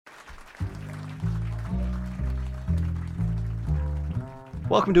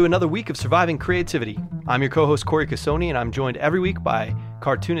Welcome to another week of Surviving Creativity. I'm your co-host Corey Cassoni, and I'm joined every week by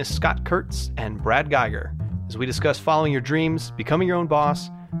cartoonist Scott Kurtz and Brad Geiger as we discuss following your dreams, becoming your own boss,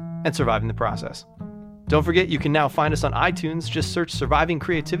 and surviving the process. Don't forget, you can now find us on iTunes. Just search Surviving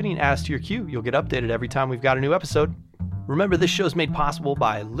Creativity and add us to your queue. You'll get updated every time we've got a new episode. Remember, this show is made possible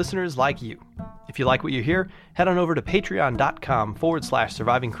by listeners like you. If you like what you hear, head on over to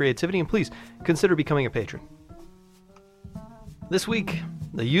patreon.com/surviving creativity, and please consider becoming a patron. This week,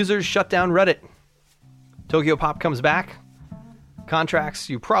 the users shut down Reddit. Tokyo Pop comes back. Contracts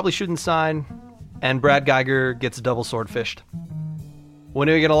you probably shouldn't sign. And Brad Geiger gets double swordfished. When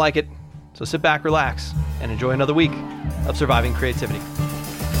are you going to like it? So sit back, relax, and enjoy another week of Surviving Creativity.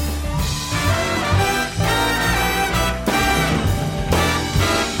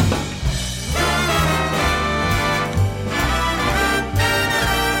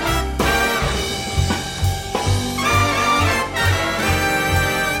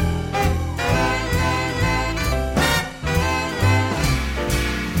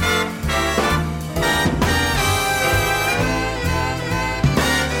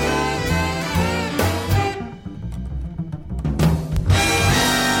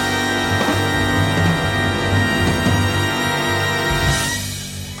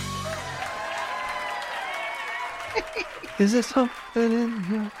 Is there something in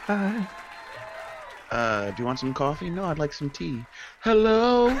your eye? Do you want some coffee? No, I'd like some tea.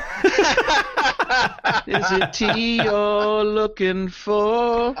 Hello? Is it tea you're looking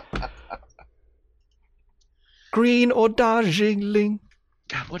for? Green or Darjeeling?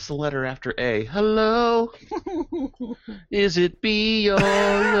 God, what's the letter after A? Hello? Is it B you're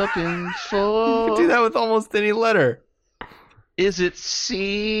looking for? You can do that with almost any letter. Is it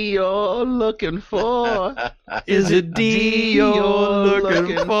C you're looking for? Is it D you're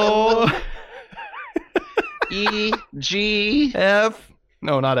looking for? E, G, F?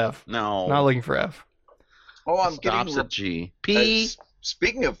 No, not F. no. Not looking for F. Oh, I'm Stops getting. at G. P,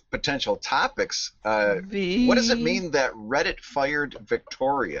 Speaking of potential topics, V. what does it mean that Reddit fired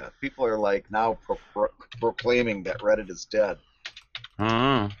Victoria? People are like now proclaiming that Reddit is dead.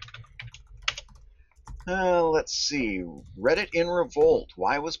 Oh. Let's see. Reddit in revolt.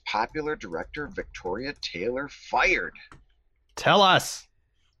 Why was popular director Victoria Taylor fired? Tell us.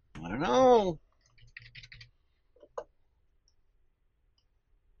 I don't know.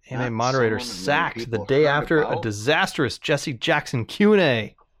 Anime Not moderator someone that many sacked the people day heard after a about. disastrous Jesse Jackson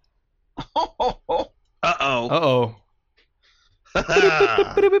Q&A. Uh-oh. Uh-oh.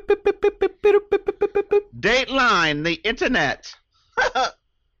 Dateline, the internet.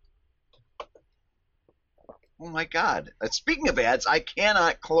 Oh my God. Speaking of ads, I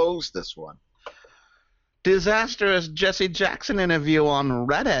cannot close this one. Disastrous Jesse Jackson interview on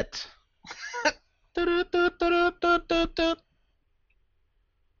Reddit.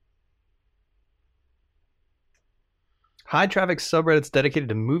 High traffic subreddits dedicated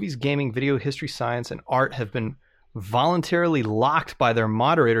to movies, gaming, video, history, science, and art have been voluntarily locked by their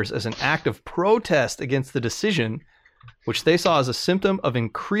moderators as an act of protest against the decision, which they saw as a symptom of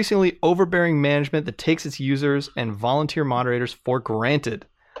increasingly overbearing management that takes its users and volunteer moderators for granted.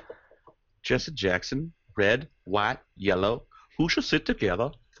 Jesse Jackson, red, white, yellow. Who should sit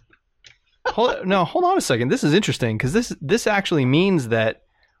together? Hold on a second. This is interesting because this actually means that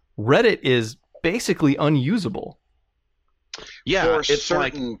Reddit is basically unusable. Yeah, For it's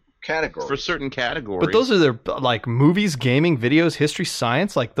certain categories. for certain categories. But those are their like movies, gaming, videos, history,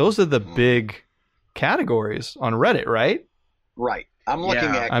 science. Like those are the big categories on Reddit, right? Right. I'm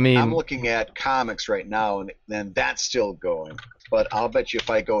looking at comics right now, and that's still going. But I'll bet you if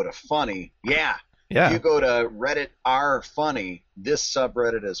I go to funny, if you go to Reddit r funny, this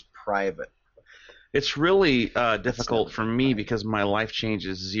subreddit is private. It's really difficult for me because my life change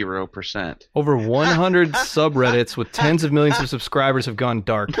is 0%. Over 100 subreddits with tens of millions of subscribers have gone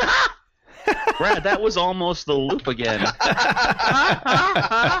dark. Brad, that was almost the loop again.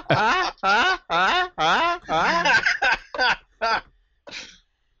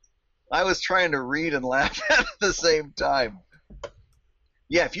 I was trying to read and laugh at the same time.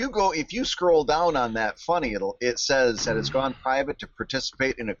 Yeah, if you scroll down on that funny, it says that it's gone private to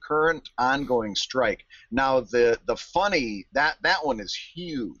participate in a current ongoing strike. Now the funny that one is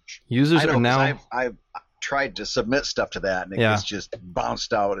huge. Users are now. I've tried to submit stuff to that, and it gets just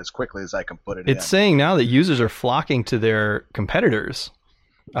bounced out as quickly as I can put it in. It's saying now that users are flocking to their competitors.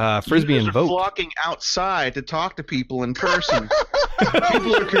 Frisbee and Vote. Flocking outside to talk to people in person.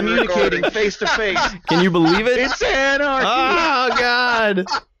 People are communicating face to face. Can you believe it? It's anarchy. Oh God!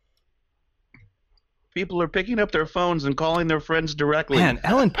 People are picking up their phones and calling their friends directly. Man,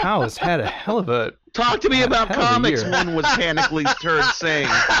 Ellen Pao has had a hell of a Talk to me about Hell of a comics, year. one was panically heard saying.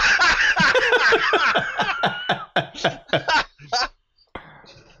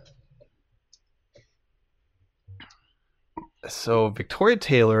 So Victoria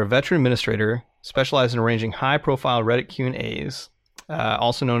Taylor, a veteran administrator, specialized in arranging high-profile Reddit Q&As,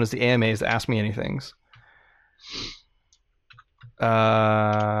 also known as the AMAs, the Ask Me Anythings.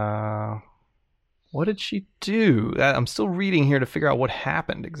 What did she do? I'm still reading here to figure out what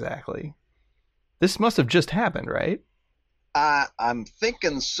happened exactly. This must have just happened, right? I'm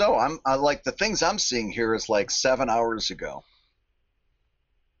thinking so. I'm like the things I'm seeing here is like 7 hours ago.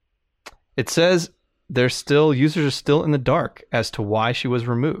 It says users are still in the dark as to why she was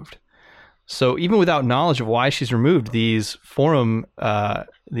removed. So even without knowledge of why she's removed, these forum,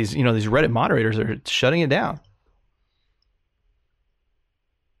 these Reddit moderators are shutting it down.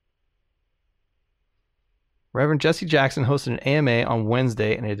 Reverend Jesse Jackson hosted an AMA on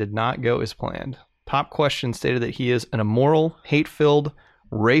Wednesday, and it did not go as planned. Top Question stated that he is an immoral, hate-filled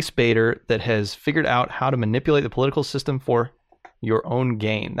race baiter that has figured out how to manipulate the political system for your own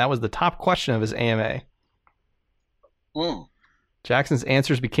gain. That was the top question of his AMA. Jackson's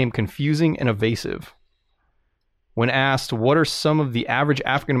answers became confusing and evasive. When asked what are some things the average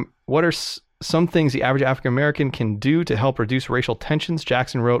African American can do to help reduce racial tensions,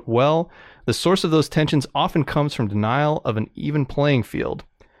 Jackson wrote, "Well, the source of those tensions often comes from denial of an even playing field.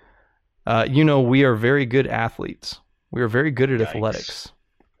 We are very good athletes. We are very good at athletics."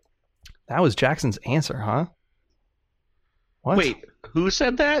 That was Jackson's answer, huh? What? Wait, who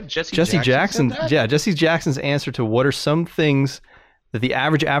said that? Jesse Jackson. said that? Yeah, Jesse Jackson's answer to what are some things that the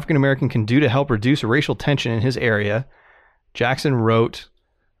average African American can do to help reduce racial tension in his area, Jackson wrote,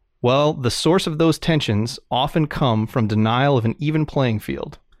 "Well, the source of those tensions often come from denial of an even playing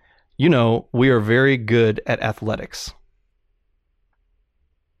field. We are very good at athletics."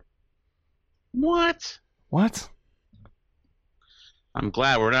 What? What? I'm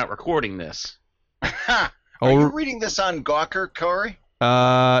glad we're not recording this. Are you reading this on Gawker, Corey?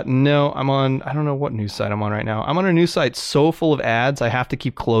 No, I'm on, I don't know what news site I'm on right now. I'm on a news site so full of ads, I have to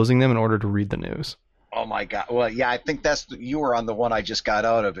keep closing them in order to read the news. Oh my God! Well, yeah, I think you were on the one I just got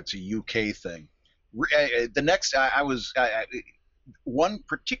out of. It's a UK thing. The next, one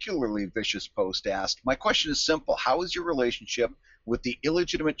particularly vicious post asked, "My question is simple: how is your relationship with the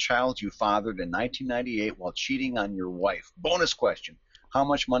illegitimate child you fathered in 1998 while cheating on your wife?" Bonus question: how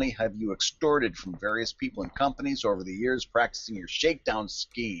much money have you extorted from various people and companies over the years practicing your shakedown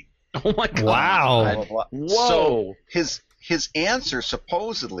scheme? Oh my God! Wow! Blah, blah, blah. Whoa! So his answer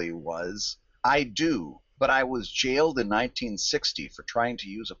supposedly was, "I do, but I was jailed in 1960 for trying to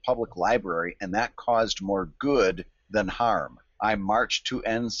use a public library, and that caused more good than harm. I marched to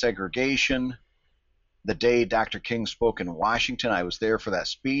end segregation. The day Dr. King spoke in Washington, I was there for that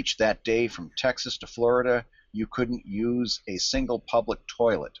speech. That day, from Texas to Florida, you couldn't use a single public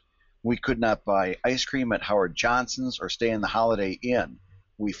toilet. We could not buy ice cream at Howard Johnson's or stay in the Holiday Inn.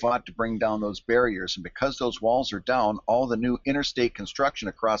 We fought to bring down those barriers, and because those walls are down, all the new interstate construction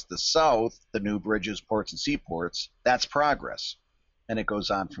across the South, the new bridges, ports, and seaports, that's progress." And it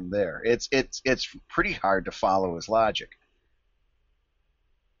goes on from there. It's pretty hard to follow his logic.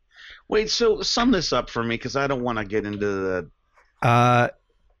 Wait, so sum this up for me, because I don't want to get into the...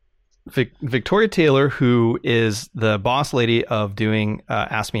 Victoria Taylor, who is the boss lady of doing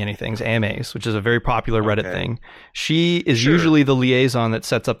Ask Me Anything's AMAs, which is a very popular Reddit thing. She is usually the liaison that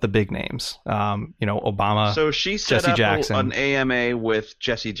sets up the big names. Obama. So she set Jesse up Jackson. an AMA with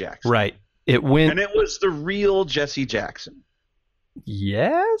Jesse Jackson. Right. It went. And it was the real Jesse Jackson.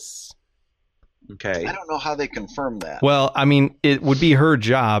 Yes. Okay. I don't know how they confirm that. Well, I mean, it would be her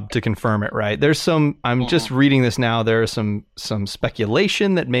job to confirm it, right? There's some. I'm just reading this now. There is some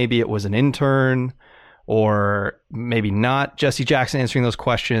speculation that maybe it was an intern, or maybe not Jesse Jackson answering those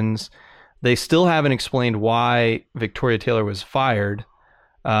questions. They still haven't explained why Victoria Taylor was fired.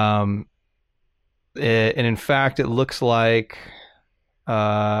 And in fact, it looks like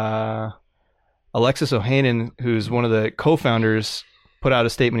Alexis Ohanian, who's one of the co-founders, put out a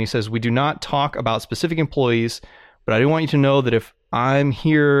statement. He says, "We do not talk about specific employees, but I do want you to know that if I'm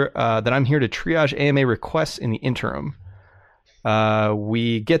here, that I'm here to triage AMA requests in the interim.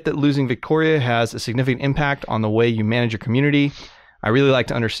 We get that losing Victoria has a significant impact on the way you manage your community. I'd really like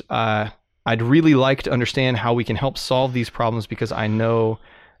to understand how we can help solve these problems, because I know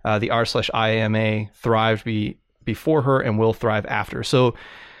the r/IAMA thrived before her and will thrive after." So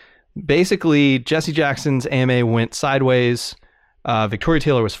basically, Jesse Jackson's AMA went sideways. Victoria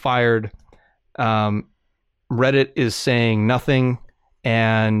Taylor was fired. Reddit is saying nothing.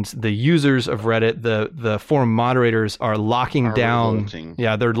 and the users of Reddit, the forum moderators are locking down. Revolting.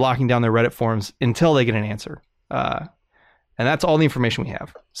 Yeah, they're locking down their Reddit forums until they get an answer. And that's all the information we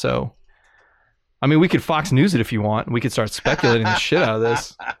have. So, I mean, we could Fox News it if you want. We could start speculating the shit out of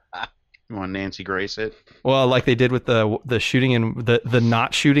this. You want Nancy Grace it? Well, like they did with the shooting in the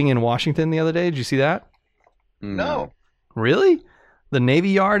not shooting in Washington the other day. Did you see that? No. Really? The Navy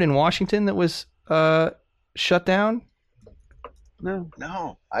Yard in Washington that was shut down?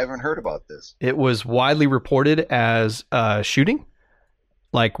 No, I haven't heard about this. It was widely reported as shooting.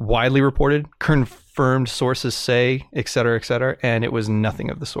 Like widely reported, confirmed sources say, et cetera, and it was nothing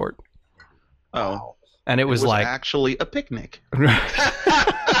of the sort. Oh. Wow. And it was like actually a picnic. All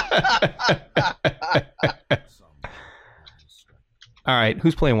right,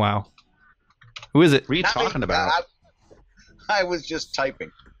 who's playing WoW? Who is it? What are you talking about? I was just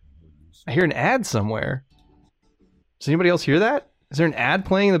typing. I hear an ad somewhere. Does anybody else hear that? Is there an ad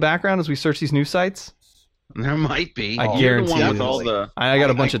playing in the background as we search these news sites? There might be. I You're the guarantee one it with is. all the. I got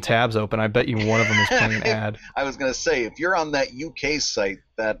a bunch of tabs open. I bet you one of them is playing an ad. I was going to say, if you're on that UK site,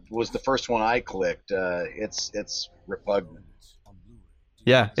 that was the first one I clicked. It's repugnant.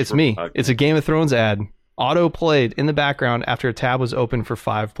 Yeah, it's me. repugnant. It's a Game of Thrones ad. Auto played in the background after a tab was open for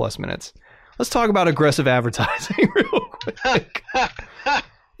 5+ minutes. Let's talk about aggressive advertising real quick.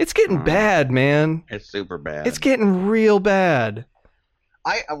 It's getting bad, man. It's super bad. It's getting real bad.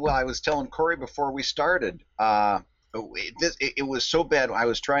 I was telling Corey before we started. It was so bad. I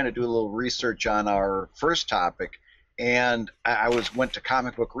was trying to do a little research on our first topic, and I went to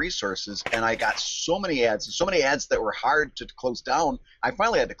Comic Book Resources, and I got so many ads that were hard to close down. I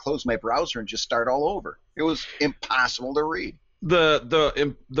finally had to close my browser and just start all over. It was impossible to read.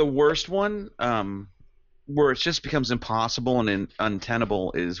 The worst one, where it just becomes impossible and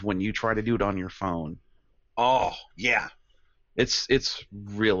untenable, is when you try to do it on your phone. Oh yeah. It's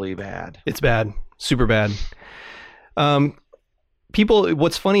really bad. It's bad. Super bad. People,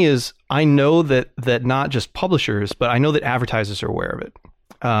 what's funny is I know that not just publishers, but I know that advertisers are aware of it.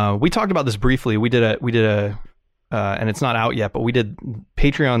 We talked about this briefly. We did a and it's not out yet, but we did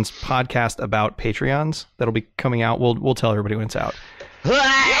Patreon's podcast about Patreons that'll be coming out. We'll tell everybody when it's out.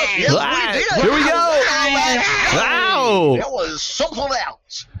 Yes, we did. Here we go. Wow. That was something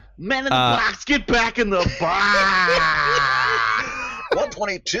else. Man in the box, get back in the box.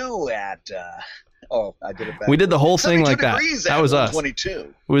 122 at. I did it back. We did the whole thing like that. That was us.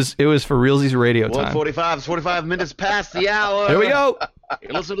 122. It was for Realsies Radio time. 145. It's 45 minutes past the hour. Here we go. You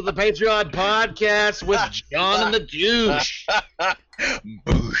listen to the Patreon podcast with John and the Douche.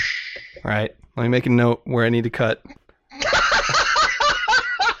 Boosh. All right. Let me make a note where I need to cut.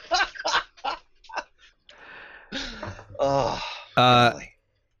 Oh.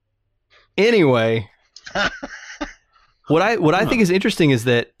 Anyway, what I think is interesting is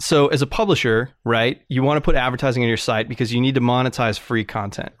that, so as a publisher, right, you want to put advertising on your site because you need to monetize free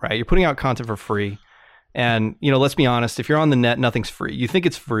content, right? You're putting out content for free. And, let's be honest, if you're on the net, nothing's free. You think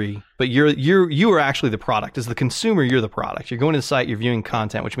it's free, but you are actually the product. As the consumer, you're the product. You're going to the site, you're viewing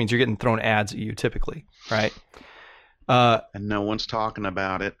content, which means you're getting thrown ads at you typically, right? And no one's talking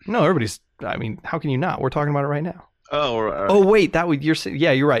about it. No, everybody's, how can you not? We're talking about it right now. Oh, wait,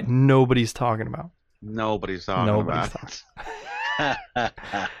 yeah, you're right. Nobody's talking about. Nobody's talking about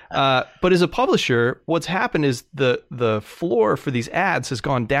it. But as a publisher, what's happened is the floor for these ads has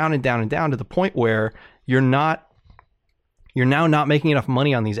gone down and down and down to the point where you're now not making enough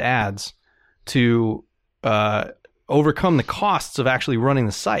money on these ads to overcome the costs of actually running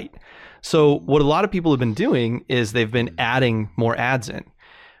the site. So what a lot of people have been doing is they've been adding more ads in,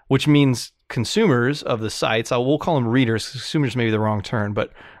 which means consumers of the sites, we'll call them readers. Consumers may be the wrong term,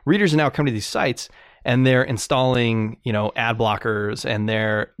 but readers now come to these sites and they're installing, ad blockers, and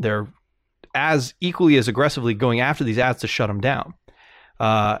they're as equally as aggressively going after these ads to shut them down.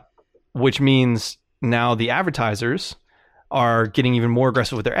 Which means now the advertisers are getting even more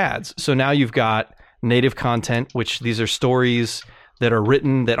aggressive with their ads. So now you've got native content, which these are stories that are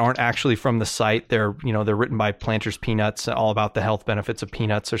written that aren't actually from the site. They're written by Planters Peanuts, all about the health benefits of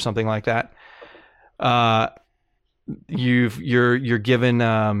peanuts or something like that. You're given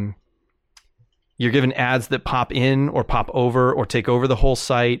ads that pop in or pop over or take over the whole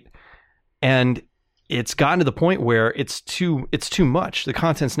site, and it's gotten to the point where it's too much. The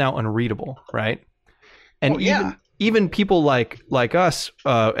content's now unreadable, right? And even people like us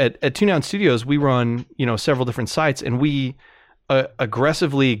at Tune Down Studios, we run several different sites, and we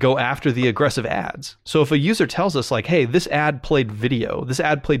aggressively go after the aggressive ads. So if a user tells us like, hey, this ad played video, this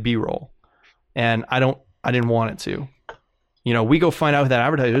ad played B-roll, and I didn't want it to, we go find out who that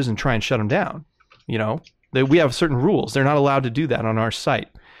advertiser is and try and shut them down, We have certain rules. They're not allowed to do that on our site.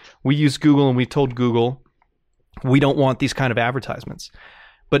 We use Google, and we told Google we don't want these kind of advertisements.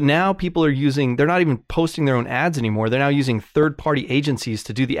 But now people are they're not even posting their own ads anymore. They're now using third-party agencies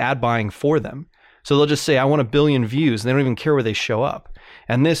to do the ad buying for them. So they'll just say, I want 1 billion views, and they don't even care where they show up.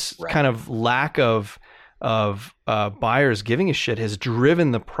 And this kind of lack of buyers giving a shit has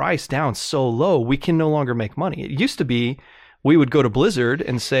driven the price down so low, we can no longer make money. It used to be we would go to Blizzard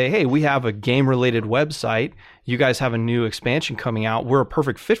and say, hey, we have a game-related website. You guys have a new expansion coming out. We're a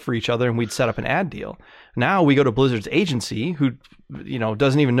perfect fit for each other, and we'd set up an ad deal. Now we go to Blizzard's agency, who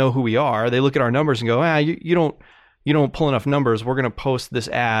doesn't even know who we are. They look at our numbers and go, you don't pull enough numbers. We're going to post this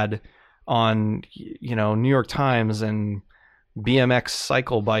ad on New York Times and BMX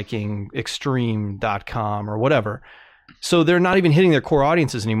cycle biking extreme.com or whatever. So they're not even hitting their core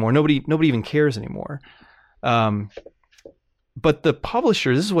audiences anymore. Nobody even cares anymore. But the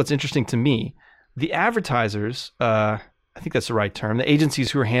publishers, this is what's interesting to me. The advertisers, I think that's the right term, the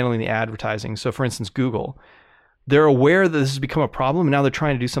agencies who are handling the advertising. So for instance, Google, they're aware that this has become a problem, and now they're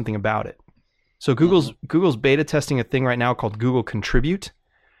trying to do something about it. So Google's beta testing a thing right now called Google Contribute.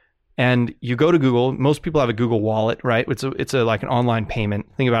 And you go to Google, most people have a Google Wallet, right? It's like an online payment.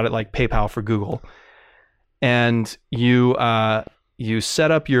 Think about it like PayPal for Google. And you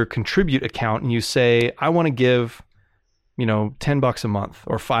set up your Contribute account and you say, I want to give, $10 a month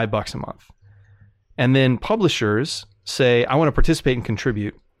or $5 a month. And then publishers say, I want to participate and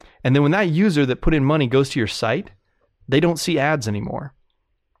contribute. And then when that user that put in money goes to your site, they don't see ads anymore.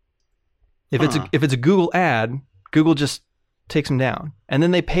 If it's a Google ad, Google just takes them down. And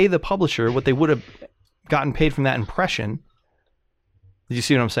then they pay the publisher what they would have gotten paid from that impression. Did you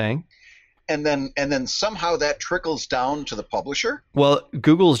see what I'm saying? And then somehow that trickles down to the publisher? Well,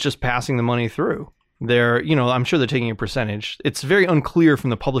 Google's just passing the money through. I'm sure they're taking a percentage. It's very unclear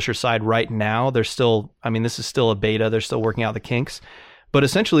from the publisher side right now. They're still, this is still a beta. They're still working out the kinks. But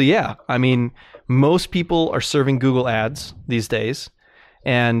essentially, yeah. Most people are serving Google ads these days.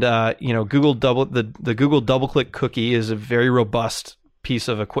 And, Google the Google DoubleClick cookie is a very robust piece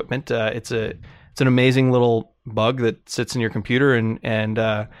of equipment. It's an amazing little bug that sits in your computer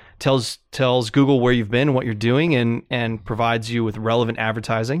and tells Google where you've been and what you're doing and provides you with relevant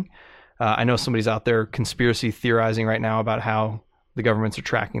advertising. I know somebody's out there conspiracy theorizing right now about how the governments are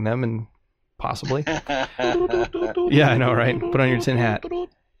tracking them, and possibly. Yeah, I know, right? Put on your tin hat.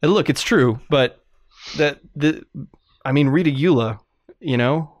 And look, it's true, but Rita Eula,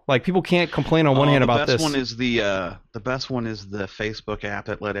 people can't complain on one hand about this. The best one is the Facebook app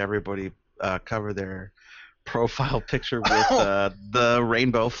that let everybody cover their profile picture with the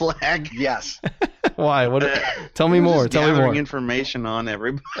rainbow flag. Yes. Why? Tell me more. Tell me more. Information on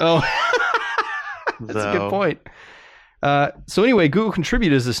everybody. Oh, that's a good point. So anyway, Google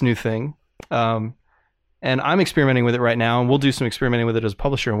Contribute is this new thing, and I'm experimenting with it right now, and we'll do some experimenting with it as a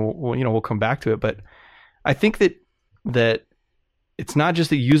publisher, and we'll come back to it. But I think that it's not just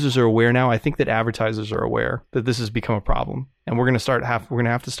that users are aware now. I think that advertisers are aware that this has become a problem, and we're going to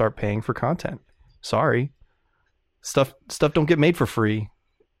have to start paying for content. Sorry, stuff don't get made for free.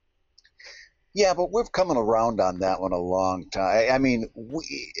 Yeah, but we've coming around on that one a long time.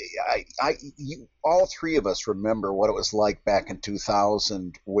 All three of us remember what it was like back in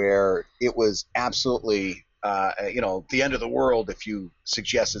 2000, where it was absolutely, the end of the world if you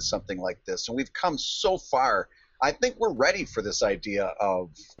suggested something like this. And we've come so far. I think we're ready for this idea of,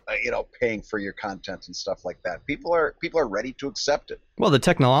 paying for your content and stuff like that. People are ready to accept it. Well, the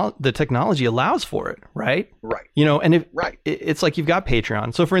technology allows for it, right? Right. It's like you've got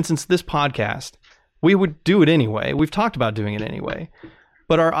Patreon. So for instance, this podcast, we would do it anyway. We've talked about doing it anyway.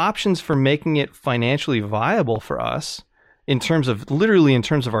 But our options for making it financially viable for us in terms of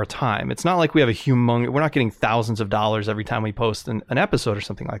our time, it's not like we have we're not getting thousands of dollars every time we post an episode or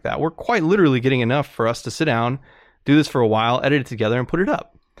something like that. We're quite literally getting enough for us to sit down, do this for a while, edit it together, and put it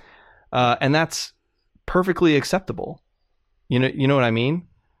up. And that's perfectly acceptable. You know what I mean?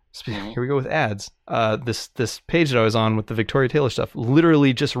 Here we go with ads. This page that I was on with the Victoria Taylor stuff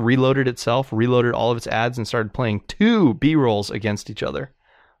literally just reloaded all of its ads, and started playing 2 B-rolls against each other.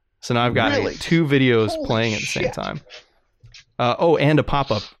 So now I've got 2 videos playing at the same time. And a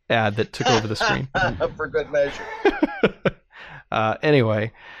pop-up ad that took over the screen. For good measure.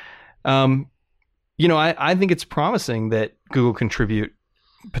 Anyway, I think it's promising that Google Contribute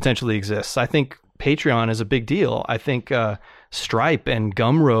potentially exists. I think Patreon is a big deal. I think Stripe and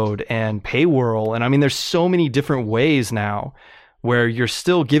Gumroad and Paywhirl, and there's so many different ways now where you're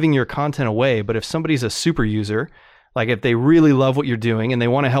still giving your content away, but if somebody's a super user, like if they really love what you're doing and they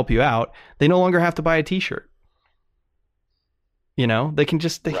want to help you out, they no longer have to buy a t-shirt. They can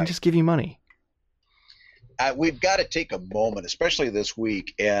just give you money. we've got to take a moment, especially this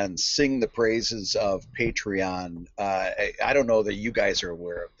week, and sing the praises of Patreon. I don't know that you guys are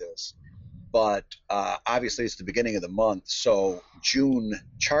aware of this, but obviously it's the beginning of the month, so June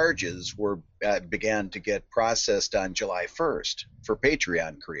charges began to get processed on July 1st for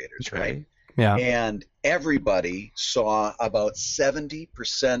Patreon creators, right? Yeah. And everybody saw about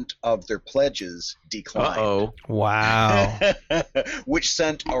 70% of their pledges decline. Uh-oh. Wow. Which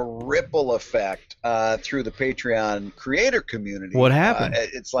sent a ripple effect through the Patreon creator community. What happened?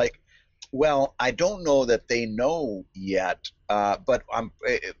 It's like, well, I don't know that they know yet, but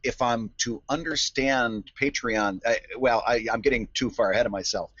if I'm to understand Patreon, I'm getting too far ahead of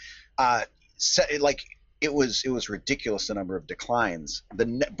myself. It was ridiculous, the number of declines.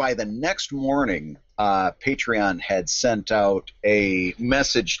 By the next morning, Patreon had sent out a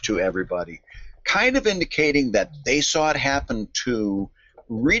message to everybody, kind of indicating that they saw it happen too.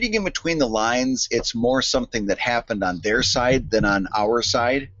 Reading in between the lines, it's more something that happened on their side than on our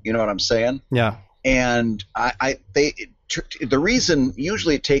side. You know what I'm saying? Yeah. And the reason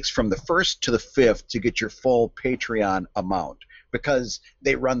usually it takes from the 1st to the 5th to get your full Patreon amount, because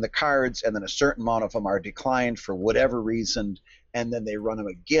they run the cards and then a certain amount of them are declined for whatever reason, and then they run them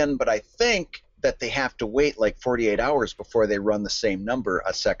again. But I think that they have to wait like 48 hours before they run the same number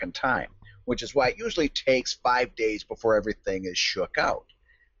a second time, which is why it usually takes 5 days before everything is shook out.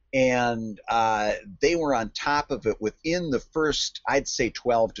 And they were on top of it within the first, I'd say,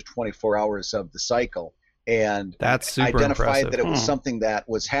 12 to 24 hours of the cycle. And that's super identified impressive. that it was something that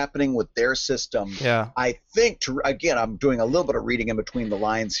was happening with their system. Yeah. I think, again, I'm doing a little bit of reading in between the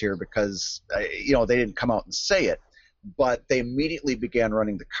lines here because, they didn't come out and say it, but they immediately began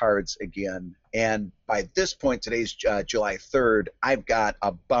running the cards again. And by this point, today's July 3rd, I've got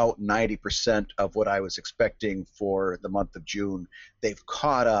about 90% of what I was expecting for the month of June. They've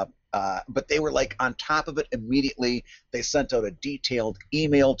caught up. But they were like on top of it immediately. They sent out a detailed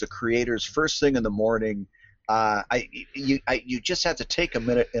email to creators first thing in the morning. You just have to take a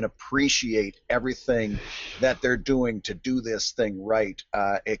minute and appreciate everything that they're doing to do this thing right.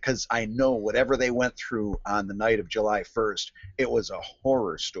 Because I know whatever they went through on the night of July 1st, it was a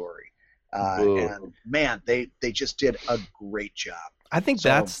horror story. And man, they just did a great job. I think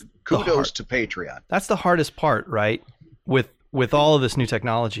that's kudos to Patreon. That's the hardest part, right? With all of this new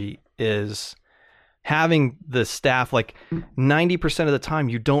technology is having the staff. Like 90% of the time,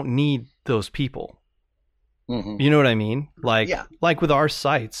 you don't need those people. Mm-hmm. You know what I mean? Like with our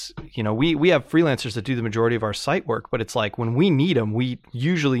sites, we have freelancers that do the majority of our site work, but it's like when we need them, we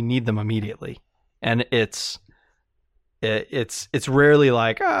usually need them immediately. And it's rarely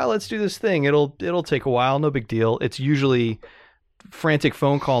like, let's do this thing. It'll take a while. No big deal. It's usually frantic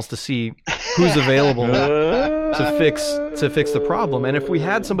phone calls to see who's available to fix the problem. And if we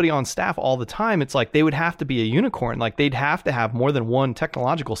had somebody on staff all the time, it's like they would have to be a unicorn. Like they'd have to have more than one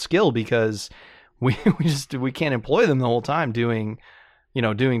technological skill because we can't employ them the whole time doing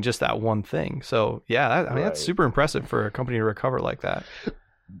just that one thing. So yeah, that's super impressive for a company to recover like that.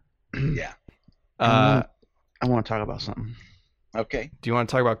 Yeah. I want to talk about something. Okay. Do you want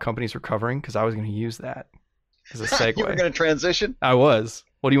to talk about companies recovering? Because I was going to use that as a segue. You were going to transition? I was.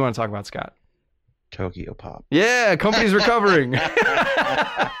 What do you want to talk about, Scott? Tokyo Pop. Yeah, companies recovering.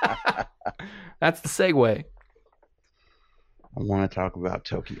 That's the segue. I want to talk about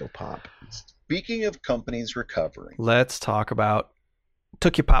Tokyo Pop. Speaking of companies recovering, let's talk about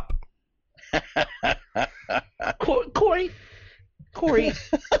Tokyo Pop. Corey.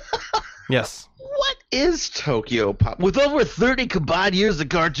 Yes. What is Tokyo Pop? With over 30 combined years of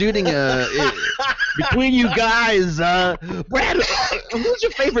cartooning between you guys, Brad, who's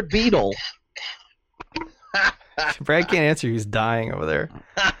your favorite Beatle? Brad can't answer. He's dying over there.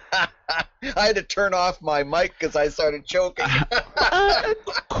 I had to turn off my mic because I started choking.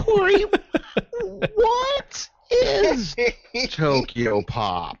 Corey, what is Tokyo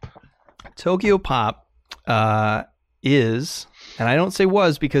Pop? Tokyo Pop is, and I don't say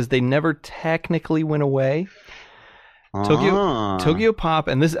was because they never technically went away. Tokyo Pop,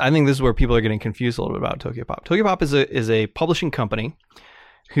 and I think this is where people are getting confused a little bit about Tokyo Pop. Tokyo Pop is a publishing company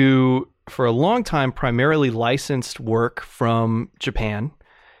who, for a long time, primarily licensed work from Japan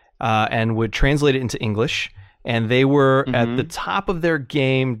and would translate it into English. And they were at the top of their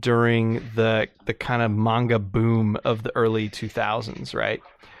game during the kind of manga boom of the early 2000s, right?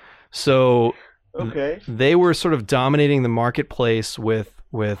 So they were sort of dominating the marketplace with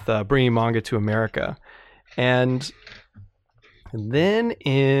bringing manga to America. And then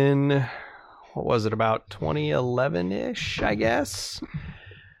in, what was it, about 2011-ish, I guess,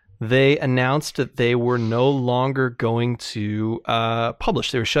 they announced that they were no longer going to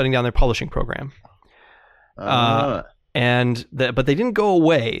publish. They were shutting down their publishing program. But they didn't go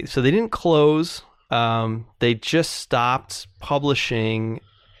away, so they didn't close. They just stopped publishing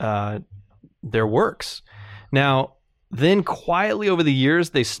their works. Now, then quietly over the years,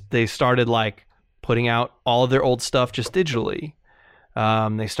 they started like putting out all of their old stuff just digitally.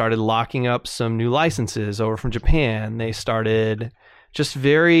 They started locking up some new licenses over from Japan. They started just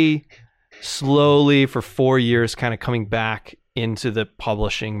very slowly for 4 years kind of coming back into the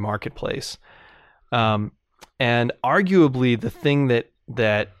publishing marketplace. And arguably the thing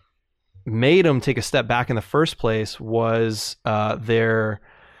that made them take a step back in the first place was their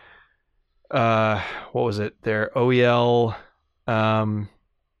OEL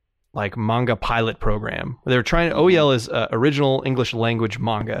like manga pilot program. They were trying. OEL is original English language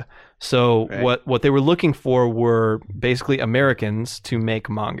manga. So what they were looking for were basically Americans to make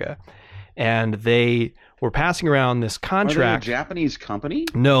manga, and they were passing around this contract. Are they a Japanese company?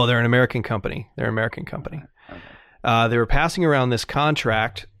 No, they're an American company. They're an American company. Okay. They were passing around this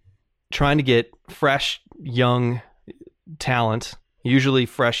contract, trying to get fresh, young talent, usually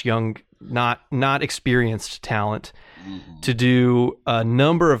fresh, young, not experienced talent, to do a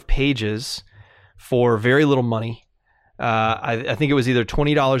number of pages for very little money. I think it was either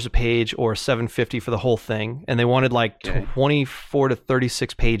 $20 a page or $7.50 for the whole thing, and they wanted like 24 to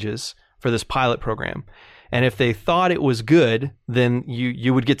 36 pages for this pilot program. And if they thought it was good, then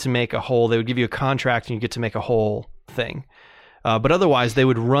you would get to make a whole. They would give you a contract, and you get to make a whole thing. But otherwise, they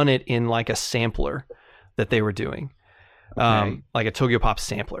would run it in like a sampler that they were doing, like a Tokyopop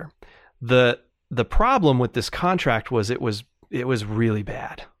sampler. The problem with this contract was it was really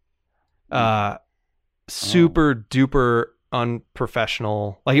bad, super duper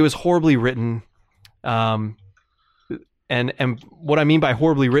unprofessional. Like, it was horribly written, and what I mean by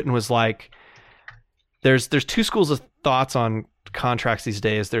horribly written was like there's two schools of thoughts on contracts these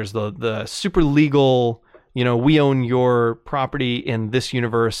days. There's the super legal, we own your property in this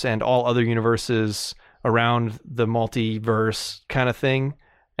universe and all other universes around the multiverse kind of thing.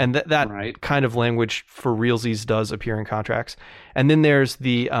 And that kind of language for realsies does appear in contracts. And then there's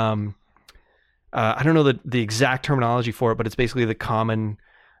the, I don't know the exact terminology for it, but it's basically the common,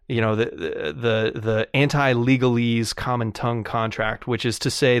 the anti-legalese common tongue contract, which is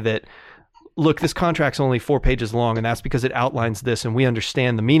to say that, look, this contract's only 4 pages long, and that's because it outlines this, and we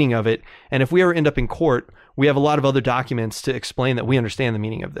understand the meaning of it. And if we ever end up in court, we have a lot of other documents to explain that we understand the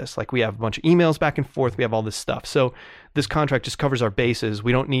meaning of this. Like, we have a bunch of emails back and forth. We have all this stuff. So this contract just covers our bases.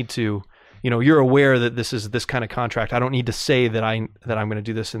 We don't need to, you're aware that this is this kind of contract. I don't need to say that I'm going to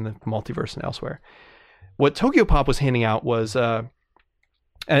do this in the multiverse and elsewhere. What Tokyopop was handing out was,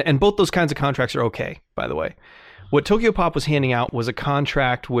 and both those kinds of contracts are okay, by the way. What Tokyopop was handing out was a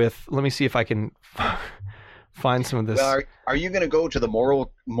contract with, let me see if I can find some of this. Well, are you going to go to the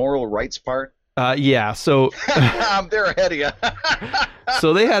moral rights part? Yeah, so they're ahead of you.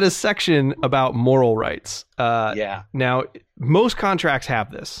 So they had a section about moral rights. Yeah. Now, most contracts have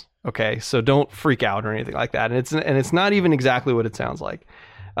this, okay? So don't freak out or anything like that. And it's not even exactly what it sounds like.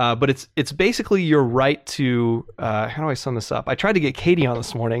 But it's basically your right to, how do I sum this up? I tried to get Katie on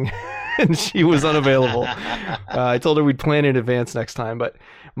this morning, and she was unavailable. I told her we'd plan in advance next time. But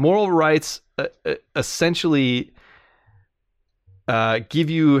moral rights essentially give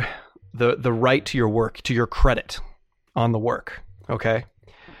you the right to your work, to your credit on the work. Okay.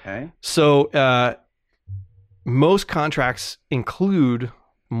 So most contracts include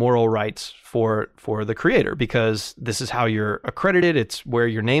moral rights for the creator, because this is how you're accredited. It's where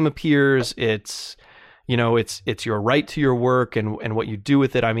your name appears. It's your right to your work and what you do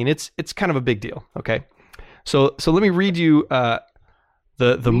with it. I mean, it's kind of a big deal. Okay. So let me read you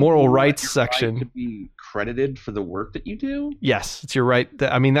the moral rights section. Right to be credited for the work that you do? Yes, it's your right.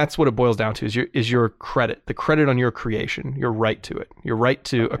 I mean, that's what it boils down to, is your credit, the credit on your creation, your right to it, your right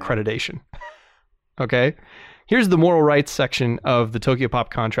to accreditation. Okay. Here's the moral rights section of the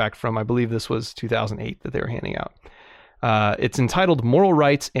Tokyopop contract from, I believe this was 2008 that they were handing out. It's entitled Moral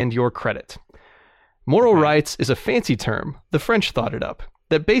Rights and Your Credit. Moral rights is a fancy term. The French thought it up.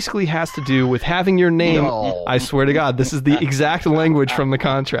 That basically has to do with having your name. No. I swear to God, this is the exact language from the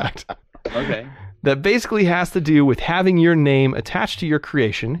contract. Okay. That basically has to do with having your name attached to your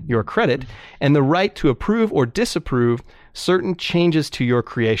creation, your credit, and the right to approve or disapprove certain changes to your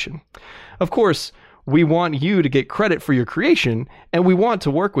creation. Of course, we want you to get credit for your creation, and we want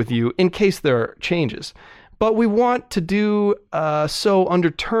to work with you in case there are changes. But we want to do so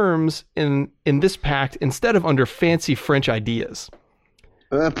under terms in this pact instead of under fancy French ideas.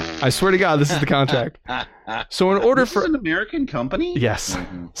 I swear to God, this is the contract. So in order This for is an American company? yes,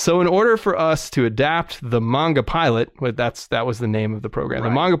 Mhm. so in order for us to adapt the manga pilot, that was the name of the program, the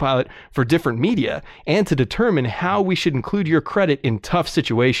Right. manga pilot for different media, and to determine how we should include your credit in tough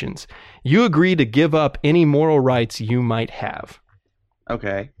situations, you agree to give up any moral rights you might have.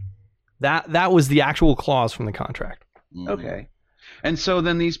 Okay. That was the actual clause from the contract. Mhm. Okay. And so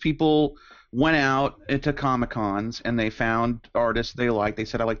then these people went out into Comic-Cons and they found artists they liked. They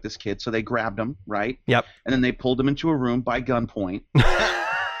said, I like this kid. So they grabbed him, right? Yep. And then they pulled him into a room by gunpoint.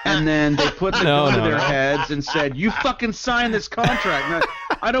 And then they put the No, gun to no, their no. heads and said, you fucking sign this contract. And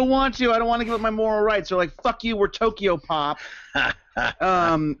I don't want to. I don't want to give up my moral rights. They're like, fuck you. We're Tokyo Pop.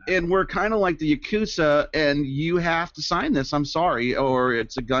 And we're kind of like the Yakuza, and you have to sign this. I'm sorry, or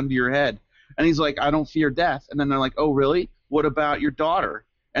it's a gun to your head. And he's like, I don't fear death. And then they're like, oh, really? What about your daughter?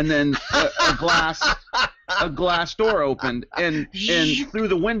 And then a glass door opened, and through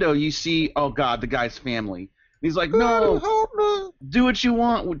the window you see, oh God, the guy's family. And he's like, no, do what you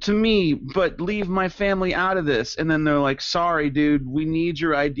want to me, but leave my family out of this. And then they're like, sorry, dude, we need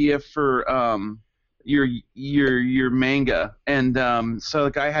your idea for your manga. And so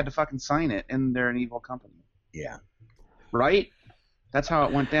the guy had to fucking sign it, and they're an evil company, Yeah. right? That's how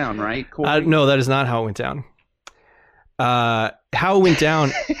it went down, right? Corey? No, that is not how it went down. How it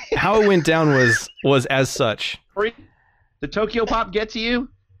went down was as such. Corey, did Tokyo Pop get to you?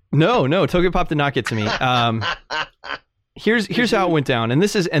 No, Tokyo Pop did not get to me. Here's how it went down, and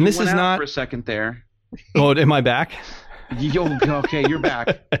this is You went out not. for a second there. Oh, am I back? Okay, you're back.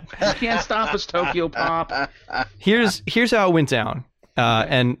 You can't stop us, Tokyo Pop. Here's how it went down.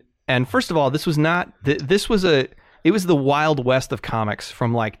 And first of all, this was not. It was the Wild West of comics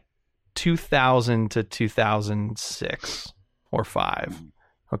from like 2000 to 2006 or 5.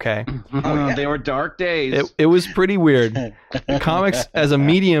 Okay. They were dark days. It was pretty weird. Comics as a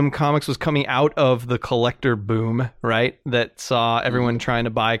medium, comics was coming out of the collector boom, right? That saw everyone trying to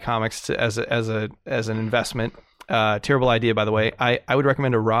buy comics as an investment. Terrible idea, by the way. I would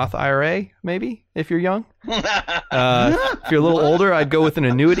recommend a Roth IRA, maybe, if you're young. If you're a little older, I'd go with an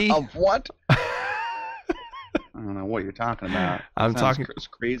annuity. Of what? I don't know what you're talking about. I'm Sounds talking as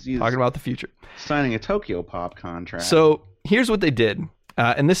crazy as talking about the future. signing a Tokyo Pop contract. So here's what they did,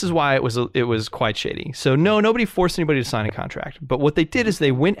 and this is why it was quite shady. So nobody forced anybody to sign a contract, but what they did is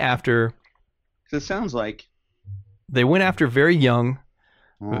they went after 'Cause it sounds like very young,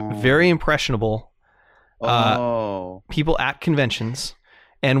 very impressionable people at conventions,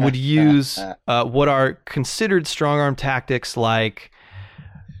 and would use what are considered strong arm tactics like.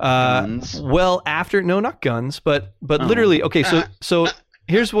 Guns. Well, not guns, but literally. Okay, so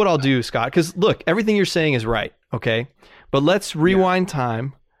here's what I'll do, Scott. Because look, everything you're saying is right. Okay, but let's rewind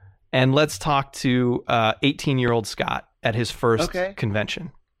time, and let's talk to 18-year-old Scott at his first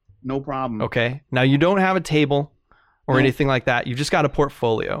convention. No problem. Okay, now you don't have a table or No. anything like that. You've just got a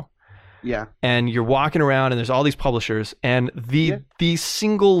portfolio, Yeah. and you're walking around, and there's all these publishers, and the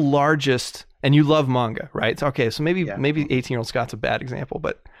single largest. And you love manga, right? So, okay, so maybe 18-year-old Scott's a bad example,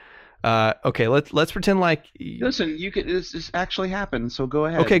 but okay, let's pretend like. Listen, this actually happened, so go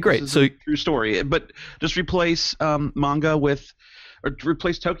ahead. Okay, great. This is So a true story, but just replace manga with, or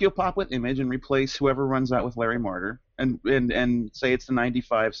replace Tokyo Pop with Image, and replace whoever runs that with Larry Martyr, and say it's the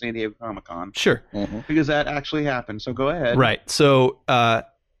 '95 San Diego Comic-Con, Sure. because that actually happened. So go ahead. Right. So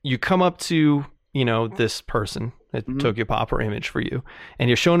you come up to this person at Tokyo Pop or Image for you, and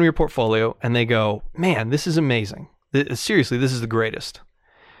you're showing them your portfolio, and they go, "Man, this is amazing. Seriously, this is the greatest."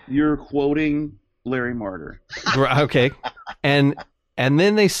 You're quoting Larry Martyr. Okay, and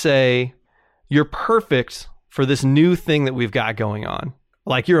then they say, "You're perfect for this new thing that we've got going on.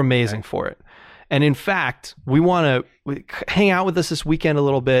 Like you're amazing for it. And in fact, we want to hang out with us this weekend a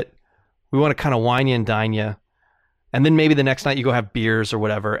little bit. We want to kind of wine you and dine you." And then maybe the next night you go have beers or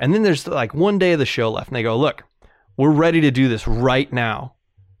whatever. And then there's like one day of the show left. And they go, "Look, we're ready to do this right now.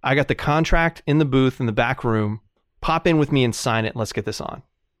 I got the contract in the booth in the back room. Pop in with me and sign it. And let's get this on."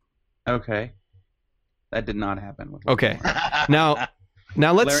 Okay. That did not happen with Okay. Now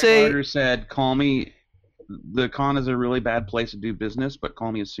let's Larry say Martyr said, "Call me. The con is a really bad place to do business, but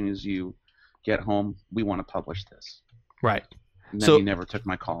call me as soon as you get home. We want to publish this." right. And then So- he never took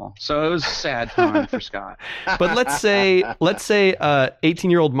my call. So it was a sad time for Scott. But let's say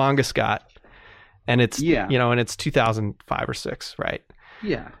 18-year-old manga Scott, and it's and it's 2005 or 6, right?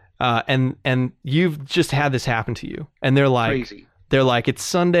 Yeah. And you've just had this happen to you, and they're like, Crazy. it's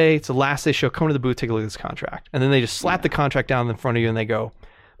Sunday, it's the last day show. Come to the booth, take a look at this contract, and then they just slap the contract down in front of you, and they go,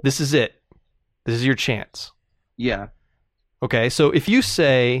 "This is it. This is your chance." Yeah. Okay, so if you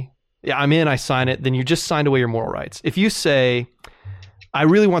say, "Yeah, I'm in, I sign it," then you just signed away your moral rights. If you say, I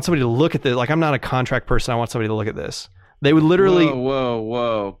really want somebody to look at this. Like, I'm not a contract person. I want somebody to look at this. They would literally.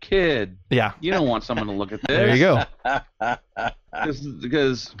 Whoa, kid. Yeah. You don't want someone to look at this. There you go.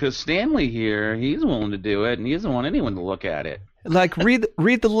 Because Stanley here, he's willing to do it, and he doesn't want anyone to look at it. Like, read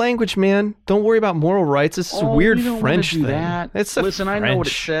the language, man. Don't worry about moral rights. This is a weird we don't French wanna do thing. That. Listen, I know what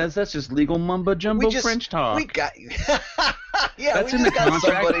it says. That's just legal mumbo jumbo French talk. We got you. Yeah, that's we in the just got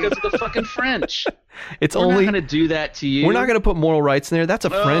contract somebody. because of the fucking French. It's We're only not going to do that to you. We're not going to put moral rights in there. That's a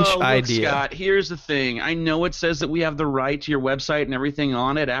French look, idea. Scott, here's the thing. I know it says that we have the right to your website and everything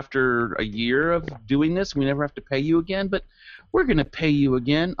on it after a year of doing this. We never have to pay you again, but we're going to pay you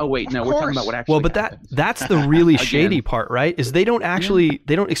again. Oh, wait, no, we're talking about what actually happens. That's the really shady part, right? Is they don't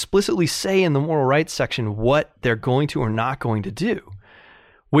explicitly say in the moral rights section what they're going to or not going to do,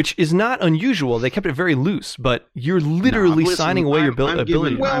 which is not unusual. They kept it very loose, but you're literally signing away your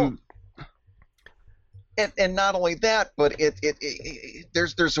ability. Well, and not only that, but this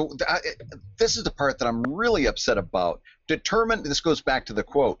is the part that I'm really upset about. This goes back to the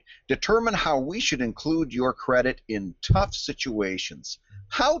quote, determine how we should include your credit in tough situations.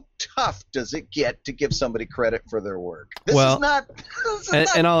 How tough does it get to give somebody credit for their work? This is not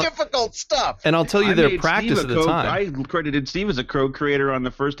difficult stuff. And I'll tell you their practice at the time. I credited Steve as a co-creator on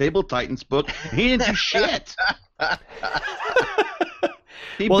the first Table Titans book. He didn't do shit.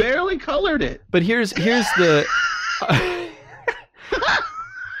 He barely colored it. But here's an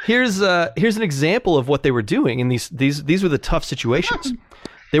example of what they were doing, and these were the tough situations.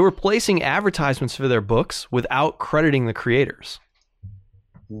 They were placing advertisements for their books without crediting the creators.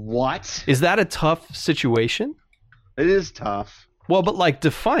 What? Is that a tough situation? It is tough. Well, but like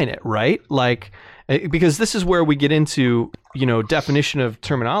define it, right? Like, because this is where we get into, definition of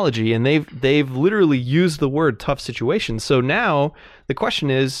terminology, and they've literally used the word tough situation. So now the question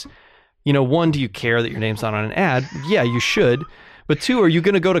is, one, do you care that your name's not on an ad? Yeah, you should. But two, are you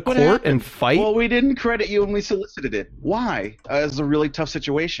going to go to court and fight? Well, we didn't credit you when we solicited it. Why? It's a really tough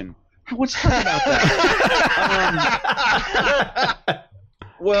situation. What's tough about that?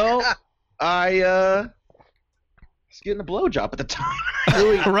 Well, I was getting a blowjob at the time.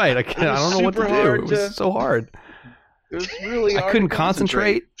 Really, right. I don't know what to do. It was so hard. It was really hard. I couldn't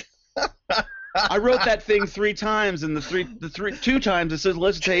concentrate. I wrote that thing 3 times, and the 2 times the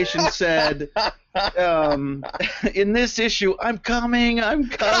solicitation said, in this issue, I'm coming.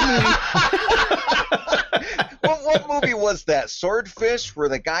 What movie was that? Swordfish, where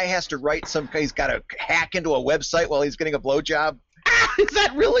the guy has to write he's got to hack into a website while he's getting a blowjob? Is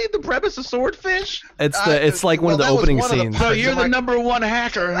that really the premise of Swordfish? It's like one of the opening scenes. So you're the number 1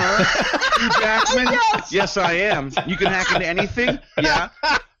 hacker, huh? Hugh Jackman? Yes, I am. You can hack into anything? Yeah.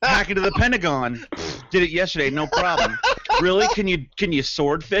 Hack into the Pentagon. Did it yesterday, no problem. Really? Can you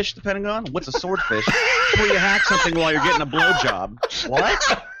swordfish the Pentagon? What's a swordfish? Where you hack something while you're getting a blowjob.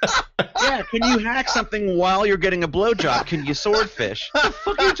 What? Yeah, can you hack something while you're getting a blowjob? Can you swordfish? What the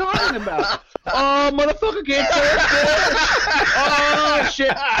fuck are you talking about? Oh, motherfucker can't swordfish! Oh,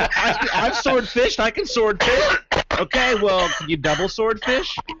 shit. I've swordfished. I can swordfish. Okay, well, can you double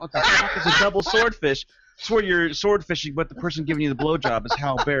swordfish? What the fuck is a double swordfish? It's where you're sword fishing, but the person giving you the blowjob is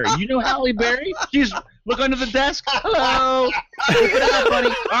Halle Berry. You know Halle Berry? She's look under the desk. Hello. Look it up, buddy.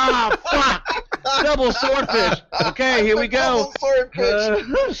 Ah, fuck. Double swordfish. Okay, here we go.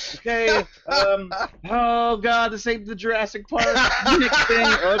 Okay. Oh God, this ain't the Jurassic Park Nick thing.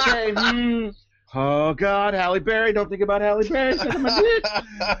 Okay. Oh God, Halle Berry. Don't think about Halle Berry. I'm a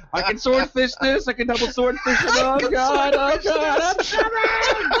bitch. I can swordfish this. I can double swordfish it. Oh God. Oh God. I'm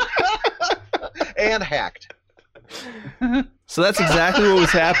coming. And hacked. So that's exactly what was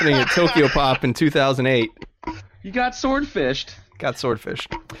happening at Tokyo Pop in 2008. You got swordfished.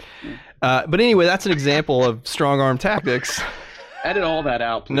 But anyway, that's an example of strong arm tactics. Edit all that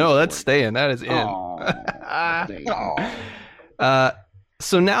out, please. No, that's staying. That is in.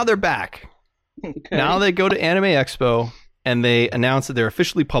 So now they're back. Okay. Now they go to Anime Expo and they announce that they're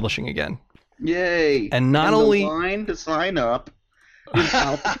officially publishing again. Yay! And the line to sign up is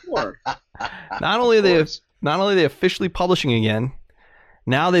out the door. Not only are they officially publishing again,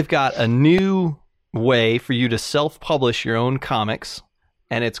 now they've got a new way for you to self-publish your own comics,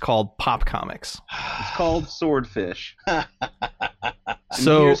 and it's called Pop Comics. It's called Swordfish.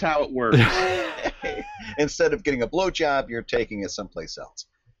 So here's how it works. Instead of getting a blowjob, you're taking it someplace else.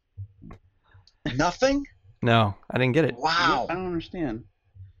 Nothing? No, I didn't get it. Wow. I don't understand.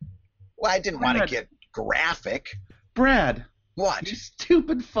 Well, I didn't want to get graphic. Brad. What? You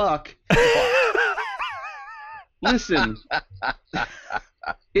stupid fuck. Listen.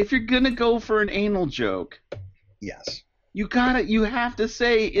 If you're gonna go for an anal joke, yes, you have to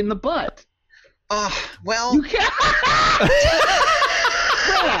say in the butt. Well, you can't.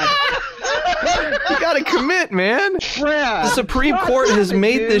 You gotta commit, man. Brad, The Supreme God Court damn has it,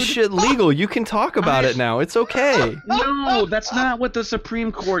 made this dude. shit legal. You can talk about it now. It's okay. No, that's not what the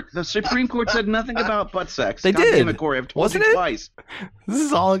Supreme Court. The Supreme Court said nothing about butt sex. They God did. Damn it, Corey, I've told Wasn't you it? twice. This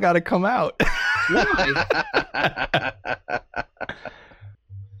is all gotta come out. Why?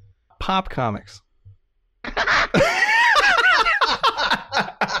 Pop comics.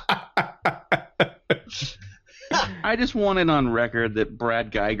 I just want it on record that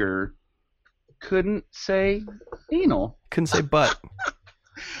Brad Geiger couldn't say anal. Couldn't say butt.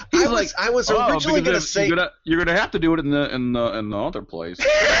 He's I was "Oh, originally going to because say. you're gonna have to do it in the other place.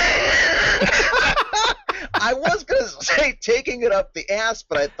 I was going to say taking it up the ass,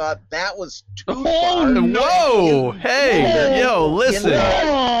 but I thought that was too Oh, far. no. Whoa! Hey, yo, listen.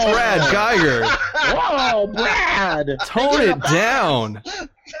 Whoa. Brad Geiger, Whoa, Brad! tone it down.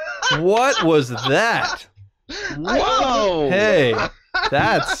 What was that? Whoa! Hey,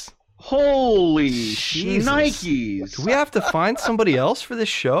 that's... Holy Jesus. Nikes! Do we have to find somebody else for this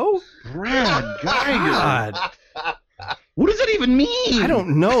show? Brad Geiger. God, What does that even mean? I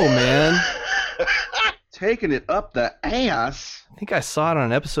don't know, man. Taking it up the ass. I think I saw it on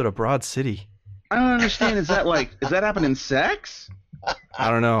an episode of Broad City. I don't understand. Is that happening sex? I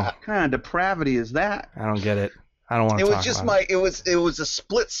don't know. What kind of depravity is that? I don't get it. I don't want to It talk was just about it. it was a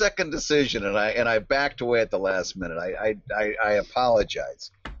split second decision, and I backed away at the last minute. I apologize.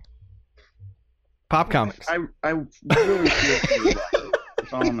 Pop comics. I really feel for your wife.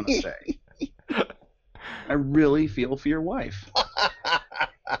 That's all I'm gonna say. I really feel for your wife.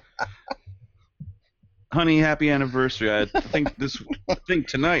 Honey, happy anniversary. I think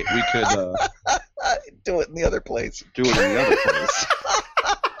tonight we could Do it in the other place. do it in the other place.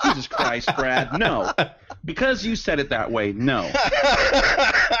 Jesus Christ, Brad. No. Because you said it that way, no.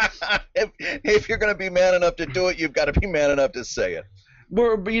 if you're going to be man enough to do it, you've got to be man enough to say it.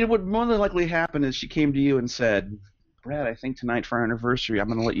 But you know, what more than likely happened is she came to you and said, Brad, I think tonight for our anniversary, I'm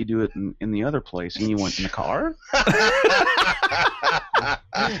going to let you do it in the other place. And you went, in the car?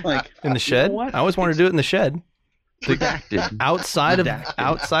 Like, In the shed? what? I always wanted to do it in the shed. Redacted. Outside of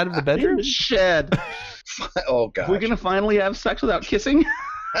Redacted. the In bedroom? the shed. Oh, God. We're going to finally have sex without kissing?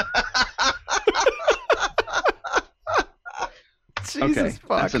 Jesus Okay,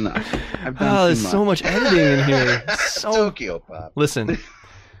 fuck. that's enough. I've done Oh, too there's so much editing in here. So Tokyo Pop. listen,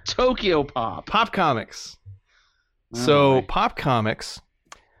 Tokyo Pop. Pop Comics. Oh, So boy. Pop Comics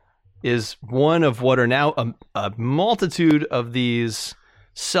is one of what are now a multitude of these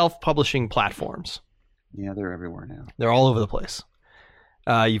self-publishing platforms. Yeah, they're everywhere now. They're all over the place.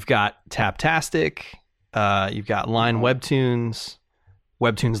 You've got Taptastic. You've got Line Webtoons,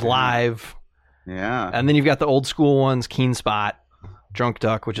 Webtoons Live, Yeah. and then you've got the old school ones, KeenSpot, Drunk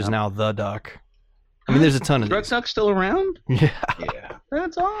Duck, which is now The Duck. I mean, there's a ton of Drug these. Duck's still around? Yeah. Yeah.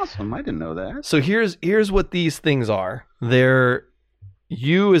 That's awesome. I didn't know that. So here's what these things are. They're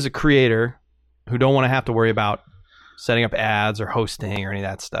you as a creator who don't want to have to worry about setting up ads or hosting or any of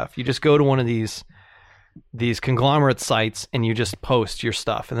that stuff. You just go to one of these conglomerate sites and you just post your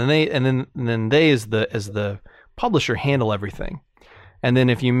stuff, and then they as the publisher handle everything. And then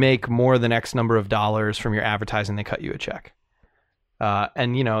if you make more than X number of dollars from your advertising, they cut you a check.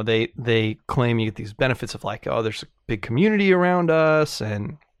 And you know they claim you get these benefits of like, oh, there's a big community around us,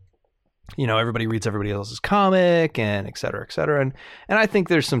 and you know everybody reads everybody else's comic, and et cetera, et cetera. And I think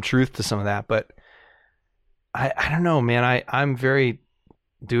there's some truth to some of that, but I don't know, man. I'm very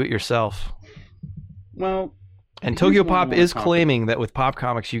do it yourself. Well, And here's Tokyo one Pop more is topic. claiming that with Pop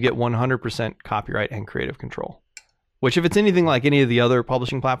Comics you get 100% copyright and creative control. Which, if it's anything like any of the other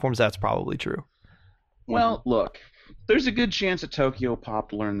publishing platforms, that's probably true. Well, look, there's a good chance that Tokyo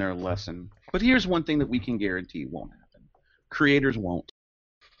Pop learned their lesson. But here's one thing that we can guarantee won't happen. Creators won't.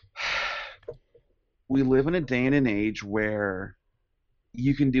 We live in a day and an age where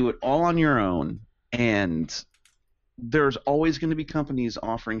you can do it all on your own, and there's always going to be companies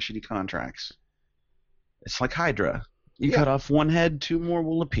offering shitty contracts. It's like Hydra. You cut off one head, two more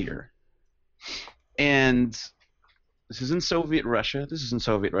will appear. And this isn't Soviet Russia. This isn't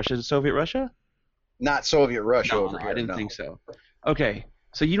Soviet Russia. Is it Soviet Russia? Not Soviet Russia No, over here. I didn't no. think so. Okay,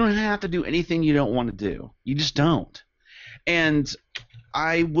 so you don't have to do anything you don't want to do. You just don't. And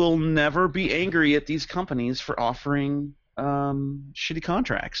I will never be angry at these companies for offering shitty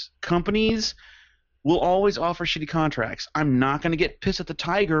contracts. Companies will always offer shitty contracts. I'm not going to get pissed at the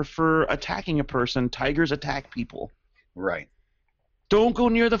tiger for attacking a person. Tigers attack people. Right. Don't go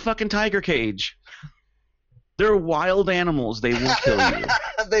near the fucking tiger cage. They're wild animals. They will kill you.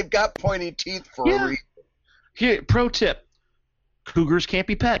 They've got pointy teeth for a reason. Here, pro tip. Cougars can't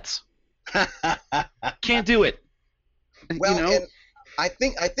be pets. Can't do it. Well, you know? I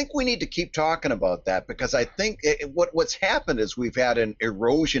think we need to keep talking about that, because I think what's happened is we've had an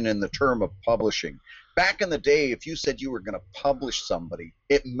erosion in the term of publishing. Back in the day, if you said you were going to publish somebody,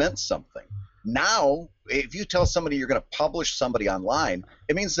 it meant something. Now, if you tell somebody you're going to publish somebody online,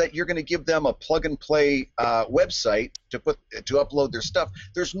 it means that you're going to give them a plug-and-play website to upload their stuff.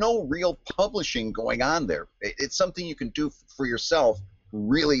 There's no real publishing going on there. It's something you can do for yourself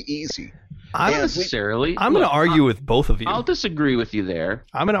really easy. I'm I'm going to argue with both of you. I'll disagree with you there.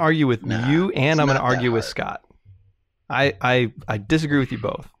 I'm going to argue with you, and I'm going to argue with hard. Scott. I disagree with you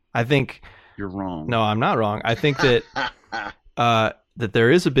both. I think You're wrong. no, I'm not wrong. I think that that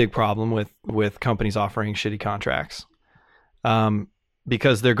there is a big problem with companies offering shitty contracts,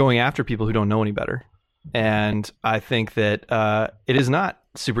 because they're going after people who don't know any better. And I think that it is not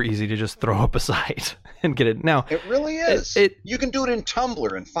super easy to just throw up a site and get it. Now, It really is. You can do it in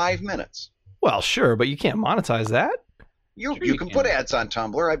Tumblr in 5 minutes. well, sure, but you can't monetize that. You Sure you can can. put ads on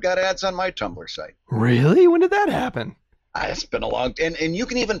Tumblr. I've got ads on my Tumblr site. Really? When did that happen? It's been a long and you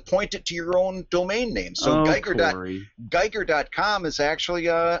can even point it to your own domain name. So Corey. Geiger.com is actually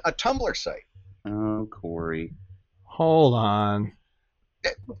a Tumblr site. Oh, Corey. Hold on.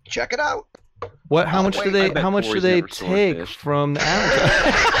 Check it out. What? How much wait, do I they? bet How much do Corey's they never take swordfished. from the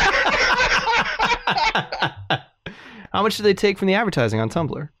advertising? How much do they take from the advertising on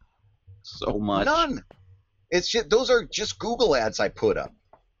Tumblr? So much. None. It's just, those are just Google ads I put up.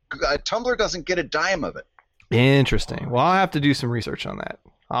 Tumblr doesn't get a dime of it. Interesting. Well, I'll have to do some research on that.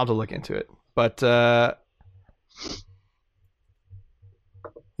 I'll have to look into it. But yeah,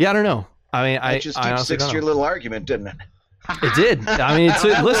 I don't know. I mean, I just I honestly don't fixed your know. little argument, didn't it? It did. I mean,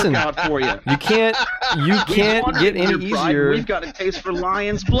 listen. Look out for you. You can't get any easier. We've got a taste for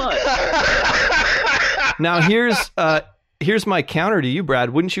lion's blood. Now here's my counter to you, Brad.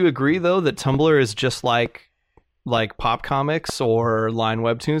 Wouldn't you agree though that Tumblr is just like Pop Comics or Line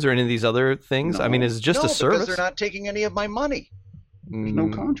Webtoons or any of these other things? I mean, it's just no, a service. because they're not taking any of my money. There's no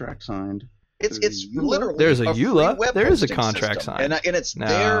contract signed. It's EULA? literally There's a free EULA. web There is a hosting contract system. signed. and it's No,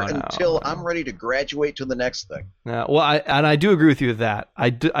 there no, until no. I'm ready to graduate to the next thing. Well, I do agree with you with that.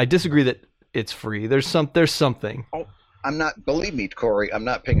 I disagree that it's free. There's something. I'm not. Believe me, Corey, I'm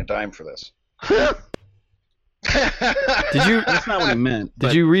not paying a dime for this. Did you That's not what I meant.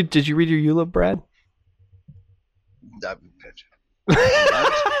 did you read your EULA, Brad?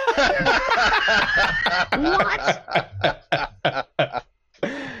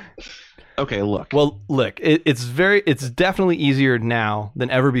 Okay, look. Well, look, it's definitely easier now than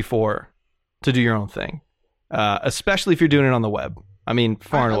ever before to do your own thing, especially if you're doing it on the web. I mean,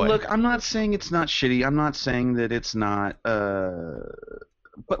 far and away. Look, I'm not saying it's not shitty. I'm not saying that it's not.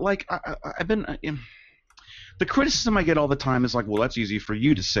 But like, I've been. The criticism I get all the time is like, well, that's easy for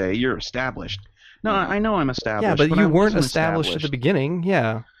you to say. You're established. No, I know I'm established. Yeah, but I you weren't wasn't established at the beginning.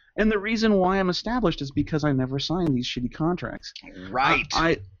 Yeah. And the reason why I'm established is because I never signed these shitty contracts. Right.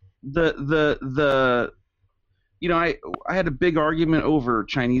 I had a big argument over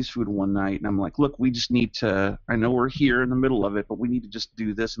Chinese food one night, and I'm like, look, we just need to. I know we're here in the middle of it, but we need to just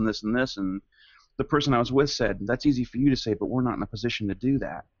do this and this and this. And the person I was with said, that's easy for you to say, but we're not in a position to do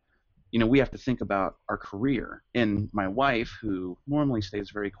that. You know, we have to think about our career. And my wife, who normally stays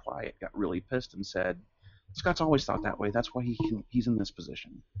very quiet, got really pissed and said, Scott's always thought that way. That's why he's in this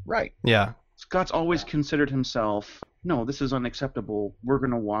position. Right. Yeah. Scott's always considered himself, no, this is unacceptable. We're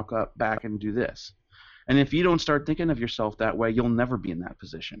going to walk up back and do this. And if you don't start thinking of yourself that way, you'll never be in that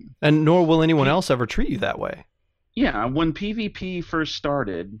position. And nor will anyone else ever treat you that way. Yeah, when PvP first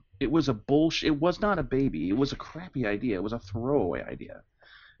started, it was a bullshit. It was not a baby. It was a crappy idea. It was a throwaway idea.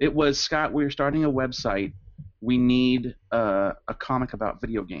 It was, Scott, we're starting a website. We need a comic about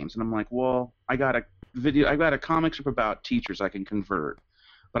video games. And I'm like, well, I got a comic strip about teachers I can convert,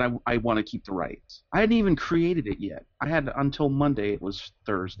 but I want to keep the rights. I hadn't even created it yet. I had until Monday. It was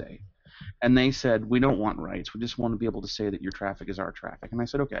Thursday. And they said, we don't want rights. We just want to be able to say that your traffic is our traffic. And I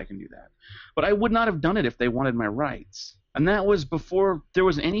said, okay, I can do that. But I would not have done it if they wanted my rights. And that was before there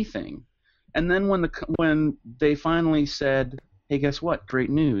was anything. And then when they finally said, hey, guess what? Great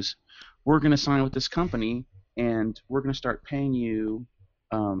news. We're going to sign with this company, and we're going to start paying you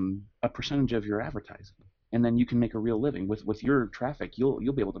a percentage of your advertising. And then you can make a real living. With your traffic, you'll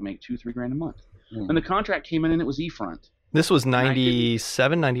be able to make $2-3 grand a month. Mm. And the contract came in, and it was eFront. This was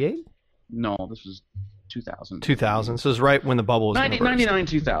 97, 98? No, this was 2000. 2000. So it was right when the bubble was 99,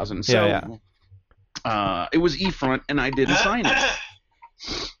 2000. So Yeah, it was eFront, and I didn't sign it.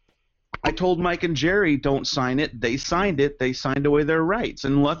 I told Mike and Jerry, don't sign it. They signed it. They signed away their rights.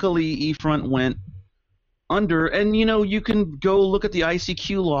 And luckily, eFront went under. And, you know, you can go look at the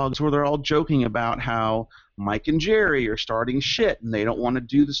ICQ logs where they're all joking about how Mike and Jerry are starting shit and they don't want to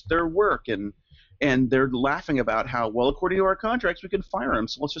do their work, and they're laughing about how, well, according to our contracts, we can fire them,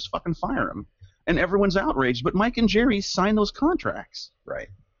 so let's just fucking fire them. And everyone's outraged, but Mike and Jerry signed those contracts. Right.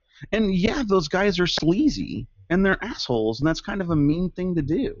 And yeah, those guys are sleazy and they're assholes, and that's kind of a mean thing to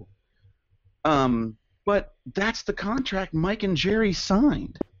do. But that's the contract Mike and Jerry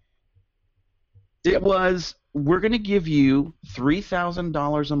signed. It was, we're going to give you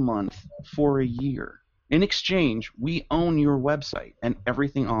 $3,000 a month for a year. In exchange, we own your website and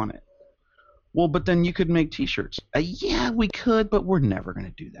everything on it. Well, but then you could make T-shirts. Yeah, we could, but we're never going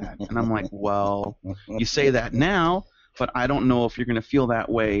to do that. And I'm like, well, you say that now, but I don't know if you're going to feel that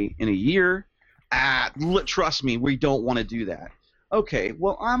way in a year. Trust me, we don't want to do that. Okay,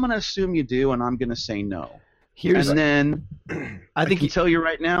 well, I'm going to assume you do, and I'm going to say no. And then I can tell you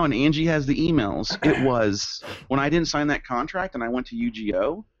right now, and Angie has the emails, it was, when I didn't sign that contract and I went to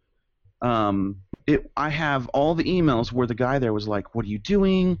UGO, I have all the emails where the guy there was like, what are you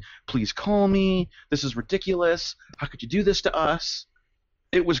doing? Please call me. This is ridiculous. How could you do this to us?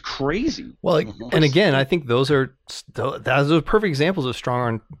 It was crazy. Well, and again, I think those are perfect examples of strong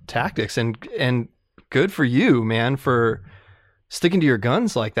arm tactics, and good for you, man, for sticking to your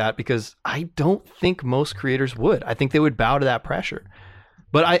guns like that, because I don't think most creators would. I think they would bow to that pressure.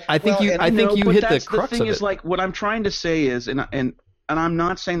 But I think you hit the crux of it. Is like, what I'm trying to say is, and I'm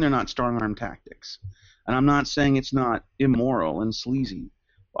not saying they're not strong arm tactics, and I'm not saying it's not immoral and sleazy.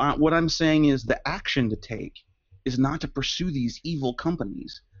 What I'm saying is the action to take is not to pursue these evil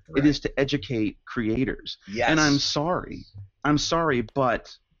companies. Right. It is to educate creators. Yes. And I'm sorry,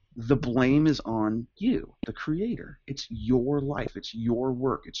 but the blame is on you, the creator. It's your life. It's your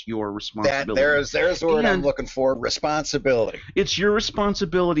work. It's your responsibility. There's the word I'm looking for, responsibility. It's your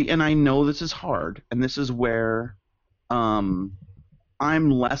responsibility, and I know this is hard, and this is where I'm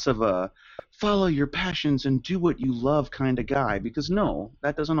less of a follow your passions and do what you love kind of guy, because no,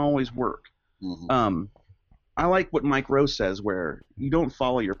 that doesn't always work. Mm-hmm. I like what Mike Rose says, where you don't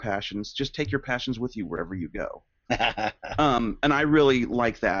follow your passions, just take your passions with you wherever you go. And I really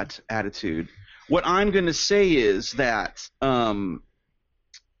like that attitude. What I'm going to say is that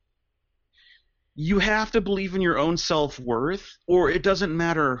you have to believe in your own self-worth, or it doesn't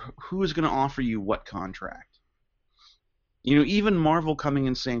matter who is going to offer you what contract. You know, even Marvel coming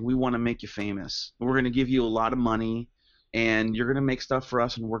and saying, we want to make you famous. We're going to give you a lot of money, and you're going to make stuff for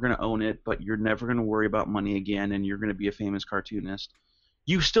us, and we're going to own it, but you're never going to worry about money again, and you're going to be a famous cartoonist.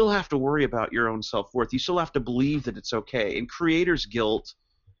 You still have to worry about your own self-worth. You still have to believe that it's okay. And creator's guilt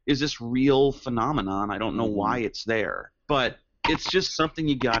is this real phenomenon. I don't know why it's there, but it's just something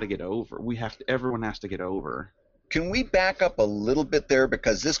you got to get over. Everyone has to get over. Can we back up a little bit there,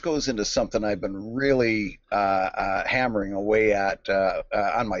 because this goes into something I've been really hammering away at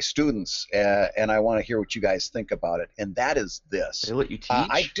on my students, and I want to hear what you guys think about it. And that is this: they let you teach?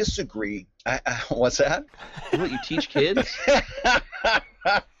 I disagree. What's that? They let you teach kids?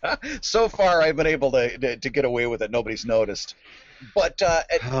 So far, I've been able to get away with it. Nobody's noticed. But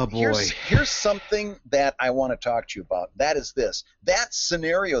here's something that I want to talk to you about. That is this. That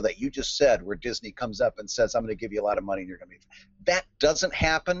scenario that you just said, where Disney comes up and says, I'm going to give you a lot of money and you're going to be... That doesn't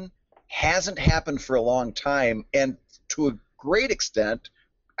happen, hasn't happened for a long time, and to a great extent,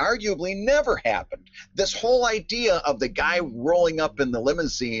 arguably never happened. This whole idea of the guy rolling up in the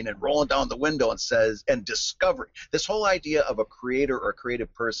limousine and rolling down the window and discovering, this whole idea of a creator or a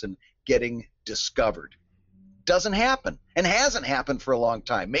creative person getting discovered, doesn't happen and hasn't happened for a long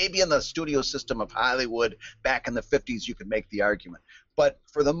time. Maybe in the studio system of Hollywood back in the 50s you could make the argument. But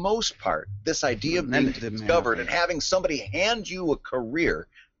for the most part, this idea of being discovered and having somebody hand you a career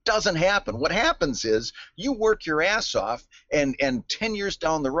doesn't happen. What happens is you work your ass off, and 10 years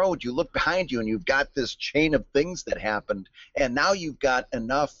down the road you look behind you and you've got this chain of things that happened, and now you've got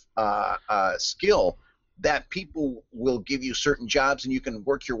enough skill that people will give you certain jobs and you can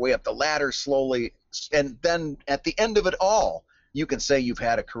work your way up the ladder slowly, and then at the end of it all you can say you've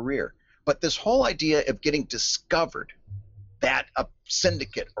had a career. But this whole idea of getting discovered, that a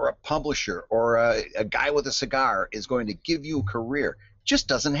syndicate or a publisher or a guy with a cigar is going to give you a career, just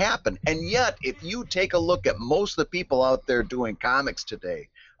doesn't happen. And yet if you take a look at most of the people out there doing comics today,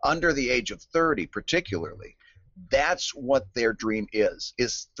 under the age of 30 particularly, that's what their dream is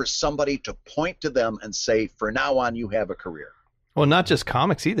for somebody to point to them and say, for now on, you have a career. Well, not just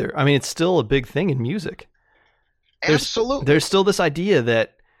comics either. I mean, it's still a big thing in music. Absolutely. There's still this idea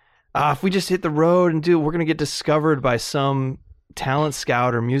that if we just hit the road and we're going to get discovered by some talent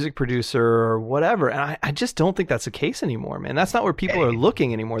scout or music producer or whatever. And I just don't think that's the case anymore, man. That's not where people are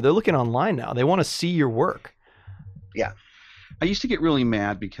looking anymore. They're looking online now. They want to see your work. Yeah. I used to get really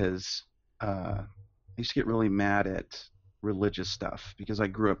mad because used to get really mad at religious stuff because I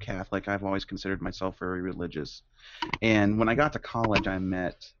grew up Catholic. I've always considered myself very religious. And when I got to college, I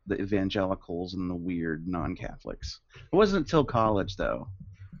met the evangelicals and the weird non-Catholics. It wasn't until college, though.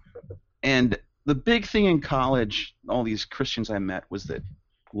 And the big thing in college, all these Christians I met, was that,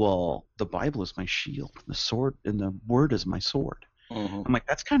 well, the Bible is my shield, the sword, and the Word is my sword. Mhm. I'm like,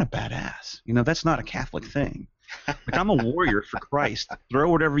 that's kind of badass. You know, that's not a Catholic thing. Like, I'm a warrior for Christ. Throw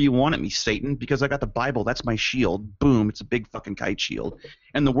whatever you want at me, Satan, because I got the Bible. That's my shield. Boom, it's a big fucking kite shield.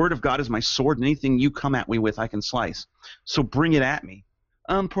 And the Word of God is my sword, and anything you come at me with, I can slice. So bring it at me.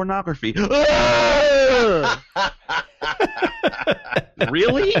 Pornography.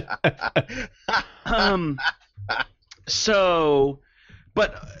 Really?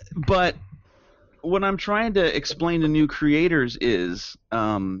 But what I'm trying to explain to new creators is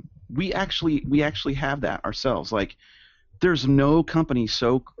we actually have that ourselves. Like, there's no company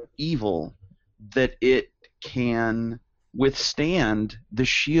so evil that it can withstand the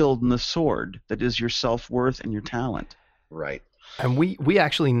shield and the sword that is your self-worth and your talent. Right. And we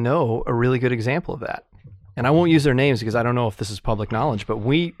actually know a really good example of that. And I won't use their names because I don't know if this is public knowledge, but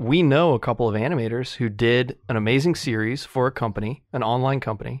we know a couple of animators who did an amazing series for a company, an online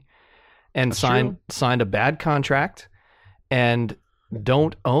company, and signed a bad contract and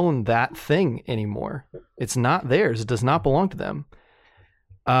don't own that thing anymore. It's not theirs. It does not belong to them.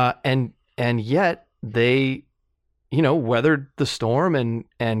 And yet they, weathered the storm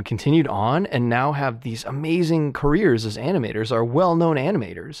and continued on and now have these amazing careers as animators, are well-known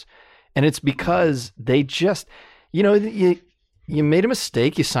animators. And it's because they just, you made a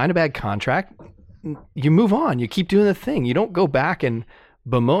mistake, you signed a bad contract, you move on, you keep doing the thing. You don't go back and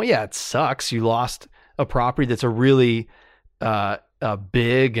bemoan. Yeah, it sucks. You lost a property that's a really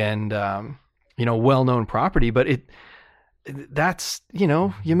big and well-known property, but that's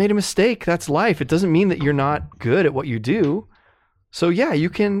you made a mistake. That's life. It doesn't mean that you're not good at what you do. So yeah, you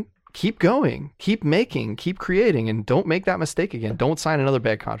can keep going, keep making, keep creating, and don't make that mistake again. Don't sign another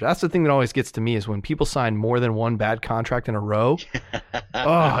bad contract. That's the thing that always gets to me is when people sign more than one bad contract in a row.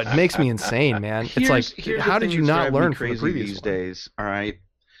 Oh, it makes me insane, man. It's like, how did you not learn from the previous these one? days? All right.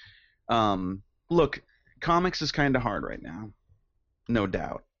 Look, comics is kind of hard right now, no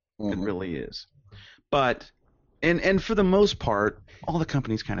doubt. It really is. But and for the most part, all the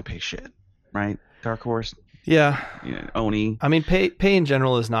companies kind of pay shit, right? Dark Horse. Yeah. Oni. I mean, pay in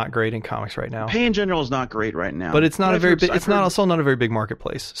general is not great in comics right now. Pay in general is not great right now. But it's not also not a very big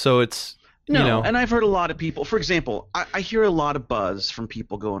marketplace. So it's and I've heard a lot of people. For example, I hear a lot of buzz from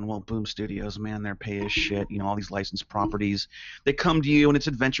people going, "Well, Boom Studios, man, their pay is shit. All these licensed properties. They come to you and it's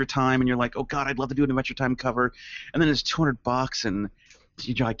Adventure Time, and you're like, oh god, I'd love to do an Adventure Time cover, and then it's $200, and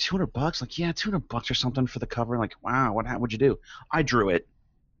you're like, $200? Like, yeah, $200 or something for the cover. Like, wow, what'd you do? I drew it.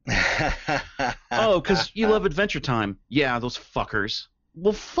 Oh, because you love Adventure Time. Yeah, those fuckers.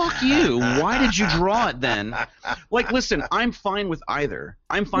 Well, fuck you. Why did you draw it then? Like, listen, I'm fine with either.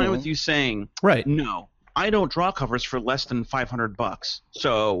 I'm fine with you saying, right, no, I don't draw covers for less than $500.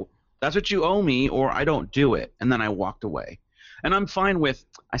 So that's what you owe me, or I don't do it. And then I walked away. And I'm fine with,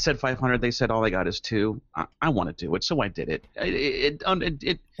 I said 500, they said all I got is 2. I want to do it, so I did it. It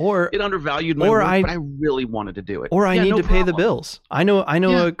undervalued my work, but I really wanted to do it. Or I need to pay the bills. I know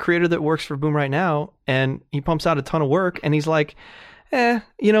a creator that works for Boom right now, and he pumps out a ton of work, and he's like,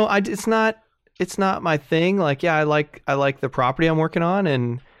 it's not my thing. Like, yeah, I like the property I'm working on,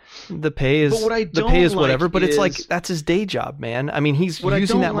 and the pay is whatever. But it's like, that's his day job, man. I mean, he's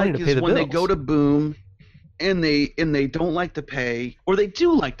using that money to pay the bills. When they go to Boom and they don't like the pay, or they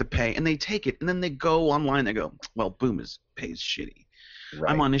do like the pay and they take it, and then they go online, they go, well, Boom pays shitty.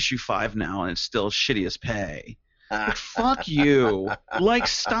 Right. I'm on issue 5 now and it's still shitty as pay. Like, fuck you. Like,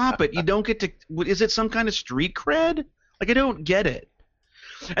 stop it. You don't get to, is it some kind of street cred? Like, I don't get it.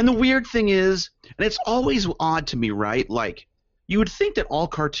 And the weird thing is, and it's always odd to me, right? Like, you would think that all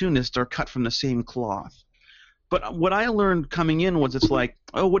cartoonists are cut from the same cloth. But what I learned coming in was, it's like,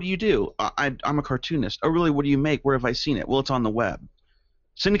 oh, what do you do? I'm a cartoonist. Oh, really? What do you make? Where have I seen it? Well, it's on the web.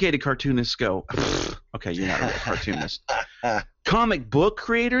 Syndicated cartoonists go, okay, you're not a real cartoonist. Comic book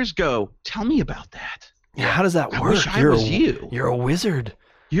creators go, tell me about that. Yeah, how does that work? I wish I was you. You're a wizard.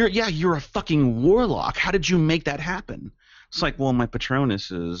 You're a fucking warlock. How did you make that happen? It's like, well, my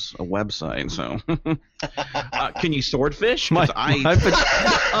Patronus is a website, so can you swordfish?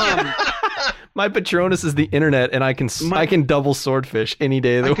 My Patronus is the internet, and I can double swordfish any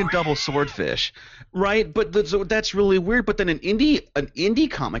day. I can double swordfish, right? But that's really weird. But then an indie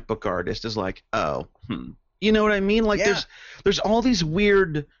comic book artist is like, oh, you know what I mean? Like, there's all these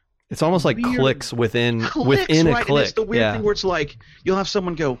weird It's almost like weird clicks within clicks, a right? click. And it's the weird yeah. thing where it's like you'll have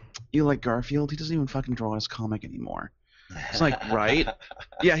someone go, "You like Garfield? He doesn't even fucking draw his comic anymore." It's like, right?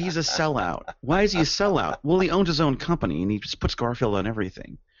 Yeah, he's a sellout. Why is he a sellout? Well, he owns his own company and he just puts Garfield on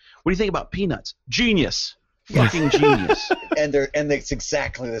everything. What do you think about Peanuts? Genius. Fucking genius. And it's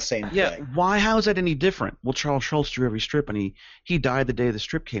exactly the same Yeah, thing. why? How is that any different? Well, Charles Schultz drew every strip, and he died the day the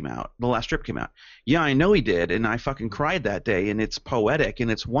strip came out. The last strip came out. Yeah, I know he did, and I fucking cried that day, and it's poetic and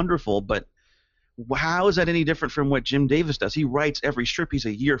it's wonderful. But how is that any different from what Jim Davis does? He writes every strip. He's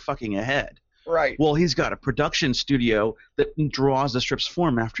a year fucking ahead. Right. Well, he's got a production studio that draws the strips for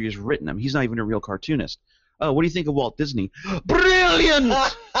him after he's written them. He's not even a real cartoonist. Oh, what do you think of Walt Disney? Brilliant!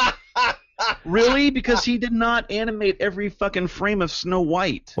 Really? Because he did not animate every fucking frame of Snow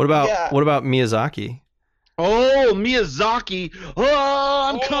White. What about Yeah. Miyazaki? Oh, Miyazaki!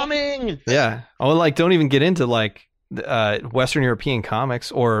 Oh, I'm coming! Yeah. Oh, like don't even get into like Western European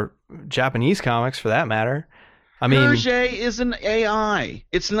comics or Japanese comics for that matter. I mean, Hergé is an AI.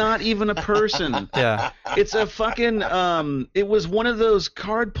 It's not even a person. yeah. It's a fucking it was one of those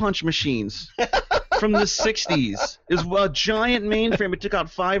card punch machines from the 60s. It was a giant mainframe. It took out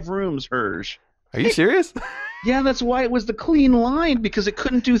 5 rooms, Hergé. Are you serious? Yeah, that's why it was the clean line, because it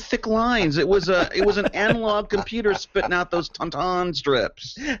couldn't do thick lines. It was an analog computer spitting out those tauntaun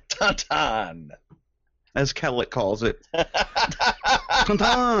strips, Tauntaun. as Kellett calls it.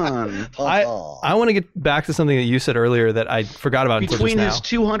 Tauntaun. I want to get back to something that you said earlier that I forgot about until Between just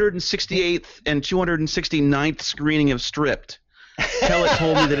his now. 268th and 269th screening of Stripped, Kellett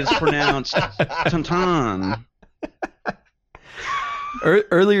told me that it's pronounced Tauntaun.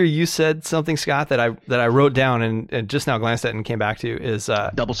 Earlier, you said something, Scott, that I wrote down and just now glanced at and came back to is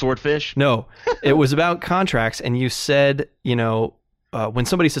Double swordfish? no, it was about contracts, and you said, when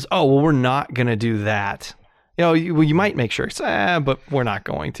somebody says, "Oh, well, we're not going to do that," you might make sure, but we're not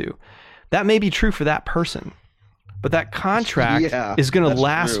going to. That may be true for that person, but that contract Yeah, is going to that's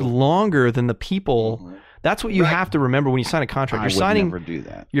last true. longer than the people. That's what you have to remember when you sign a contract. I You're would signing. never do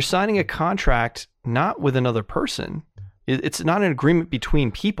that. You're signing a contract not with another person. It's not an agreement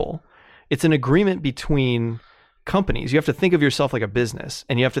between people. It's an agreement between companies. You have to think of yourself like a business,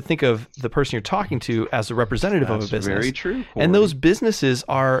 and you have to think of the person you're talking to as a representative of a That's business. very true, Corey. And those businesses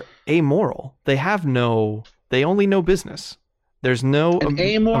are amoral. They only know business. There's no And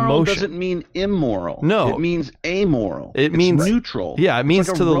amoral emotion. doesn't mean immoral. No. It means amoral. It It's means neutral. Yeah, it means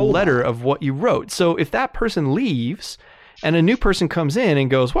like a to the robot. letter of what you wrote. So if that person leaves and a new person comes in and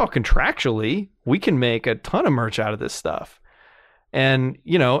goes, well, contractually, we can make a ton of merch out of this stuff. And,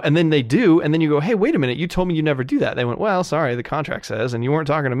 and then they do. And then you go, hey, wait a minute. You told me you never do that. They went, well, sorry, the contract says, and you weren't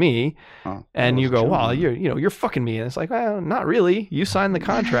talking to me. Oh, And that you was go, true. well, you're fucking me. And it's like, well, not really. You signed the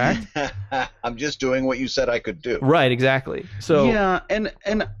contract. I'm just doing what you said I could do. Right, exactly. So yeah, and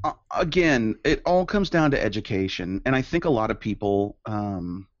again, it all comes down to education, and I think a lot of people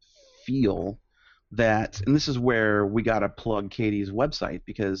feel that, and this is where we got to plug Katie's website,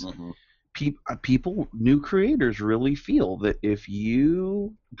 because Mhm. people, new creators, really feel that if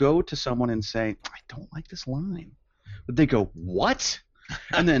you go to someone and say, I don't like this line, but they go, what?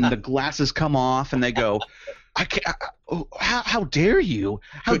 And then the glasses come off, and they go, I can't. How dare you?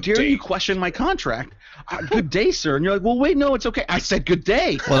 How Good dare day. you question my contract? Good day, sir. And you're like, well, wait, no, it's okay. I said good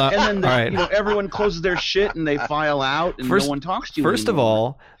day. Well, and then all right. everyone closes their shit and they file out, and First- no one talks to you. First of anymore.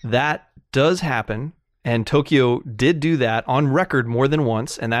 all, that does happen. And Tokyo did do that on record more than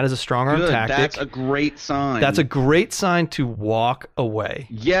once, and that is a strong arm good. tactic. That's a great sign. That's a great sign to walk away.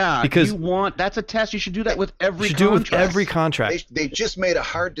 yeah. because- that's a test. You should do that with every. You should do it with contract. every contract. They just made a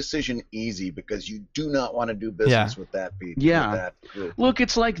hard decision easy because you do not want to do business with that people. Yeah. With that group. Look,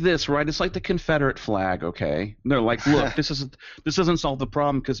 it's like this, right? It's like the Confederate flag, okay? And they're like, look, this doesn't solve the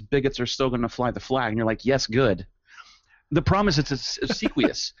problem because bigots are still going to fly the flag. And you're like, yes, good. The problem is it's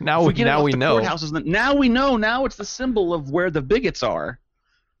obsequious. Now If we get it off we the know. courthouses, now we know. Now it's the symbol of where the bigots are.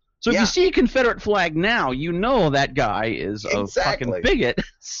 So if Yeah. you see a Confederate flag now, you know that guy is a Exactly. fucking bigot.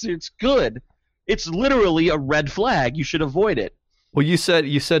 It's good. It's literally a red flag. You should avoid it. Well, you said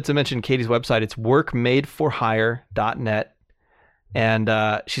to mention Katie's website. It's workmadeforhire.net. And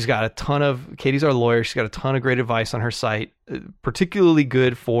she's got a ton of, Katie's our lawyer. She's got a ton of great advice on her site, particularly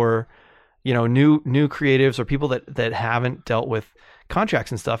good for, new creatives or people that haven't dealt with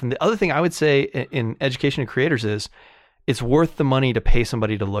contracts and stuff. And the other thing I would say in education of creators is it's worth the money to pay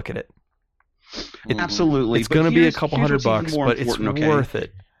somebody to look at it. Absolutely. It's But going to be a here's- couple here's $100 what's bucks, even more but it's important, okay? worth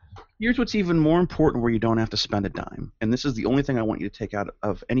it. Here's what's even more important where you don't have to spend a dime. And this is the only thing I want you to take out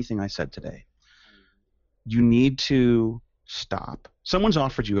of anything I said today. You need to stop. Someone's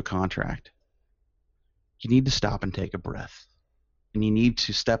offered you a contract. You need to stop and take a breath. and you need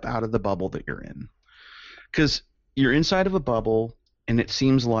to step out of the bubble that you're in. Because you're inside of a bubble, and it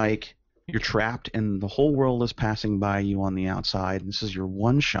seems like you're trapped, and the whole world is passing by you on the outside. And this is your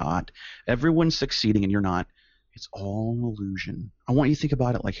one shot. Everyone's succeeding, and you're not. It's all an illusion. I want you to think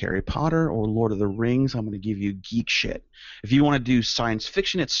about it like Harry Potter or Lord of the Rings. I'm going to give you geek shit. If you want to do science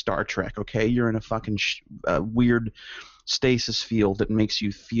fiction, it's Star Trek, okay? You're in a fucking weird stasis field that makes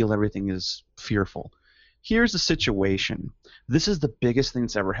you feel everything is fearful. Here's the situation. This is the biggest thing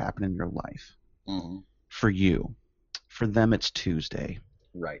that's ever happened in your life. Mm-hmm. For you. For them, it's Tuesday.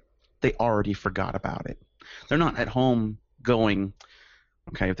 Right. They already forgot about it. They're not at home going,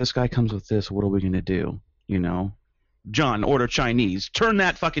 okay, if this guy comes with this, what are we going to do? You know, John, order Chinese. Turn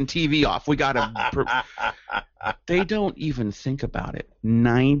that fucking TV off. We got to. They don't even think about it.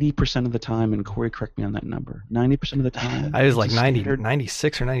 90% of the time, and Corey, correct me on that number. 90% of the time. I was like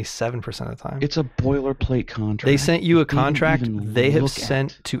 96 or 97% of the time. It's a boilerplate contract. They sent you a They don't contract even they have look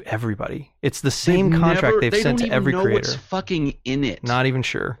sent at. to everybody. It's the same contract they've sent to every They don't even know creator. what's fucking in it. Not even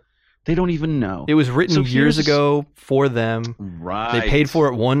sure. They don't even know. It was written So years here's- ago for them. Right. They paid for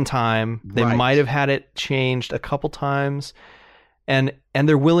it one time. They Right. might have had it changed a couple times. And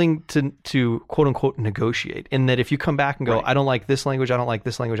they're willing to quote unquote negotiate, in that if you come back and go, Right. I don't like this language, I don't like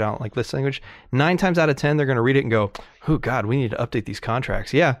this language, I don't like this language, 9 times out of 10 they're going to read it and go, oh God, we need to update these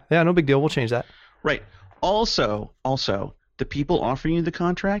contracts. Yeah, no big deal, we'll change that. Right. Also, the people offering you the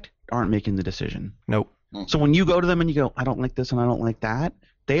contract aren't making the decision. Nope. So when you go to them and you go, I don't like this and I don't like that,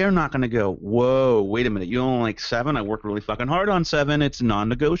 they are not going to go, whoa, wait a minute, you don't like 7? I worked really fucking hard on 7. It's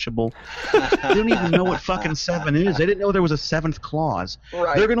non-negotiable. They don't even know what fucking 7 is. They didn't know there was a 7th clause.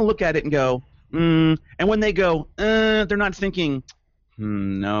 Right. They're going to look at it and go, and when they go, they're not thinking,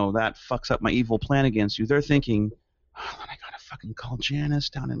 no, that fucks up my evil plan against you. They're thinking, oh, I got to fucking call Janice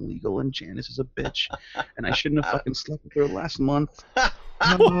down in legal, and Janice is a bitch, and I shouldn't have fucking slept with her last month.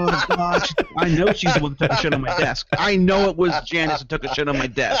 Oh, gosh. I know she's the one that took a shit on my desk. I know it was Janice that took a shit on my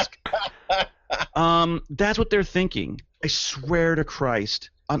desk. That's what they're thinking. I swear to Christ,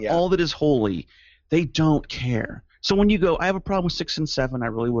 on Yeah. all that is holy, they don't care. So when you go, I have a problem with 6 and 7, I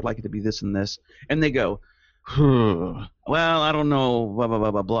really would like it to be this and this, and they go, well, I don't know, blah, blah, blah,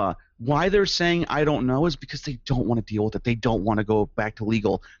 blah, blah. Why they're saying I don't know is because they don't want to deal with it. They don't want to go back to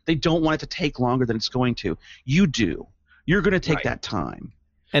legal. They don't want it to take longer than it's going to. You do. You're going to take Right. that time.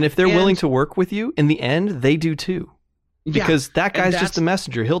 And if they're And- willing to work with you, in the end, they do too. Because that and guy's just that's- a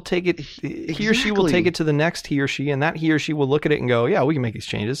messenger. He'll take it. He or she will Exactly. take it to the next he or she, and that he or she will look at it and go, "Yeah, we can make these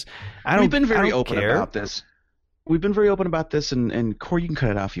changes." We've been I very don't open care. about this. We've been very open about this, and Corey, you can cut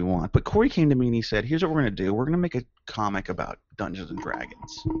it off if you want. But Corey came to me and he said, here's what we're going to do. We're going to make a comic about Dungeons and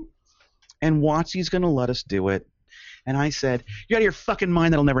Dragons. And Watsy's going to let us do it. And I said, you're out of your fucking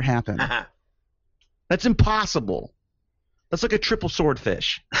mind. That'll never happen. That's impossible. That's like a triple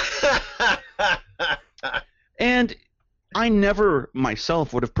swordfish. And I never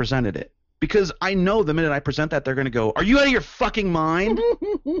myself would have presented it. Because I know the minute I present that, they're going to go, are you out of your fucking mind?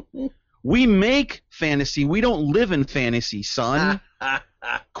 We make fantasy. We don't live in fantasy, son.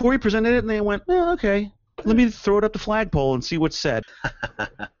 Corey presented it, and they went, okay. Let me throw it up the flagpole and see what's said.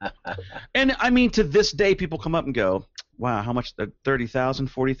 And, I mean, to this day, people come up and go, wow, how much? $30,000,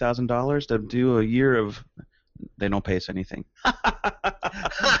 $40,000 to do a year of... They don't pay us anything.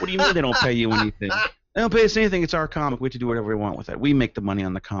 What do you mean they don't pay you anything? They don't pay us anything. It's our comic. We have to do whatever we want with it. We make the money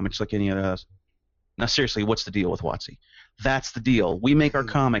on the comics like any of us. Now, seriously, what's the deal with Watsy? That's the deal. We make our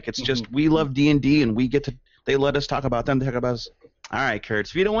comic. It's just we love D&D, and we get to. They let us talk about them. They talk about us. All right, Kurtz.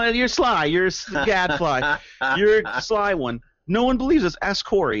 If you don't want it, you're sly. You're a gadfly. You're a sly one. No one believes us. Ask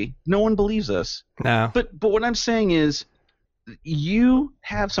Corey. No one believes us. No. But what I'm saying is, you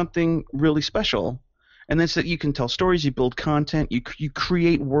have something really special, and that's that you can tell stories. You build content. You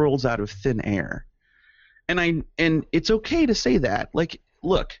create worlds out of thin air. And it's okay to say that. Like,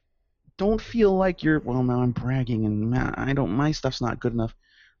 look. Don't feel like you're, well, now I'm bragging and my stuff's not good enough.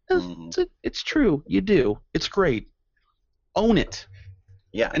 It's true. You do. It's great. Own it.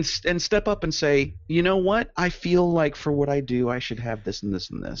 Yeah. And step up and say, you know what? I feel like for what I do, I should have this and this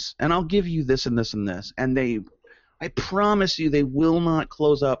and this. And I'll give you this and this and this. And I promise you, they will not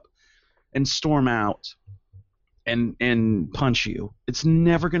close up and storm out and punch you. It's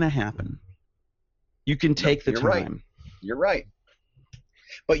never going to happen. You can take the you're time. right. You're right.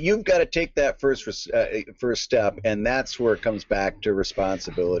 But you've got to take that first step, and that's where it comes back to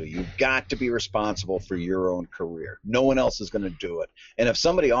responsibility. You've got to be responsible for your own career. No one else is going to do it. And if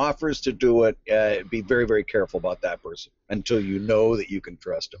somebody offers to do it, be very, very careful about that person until you know that you can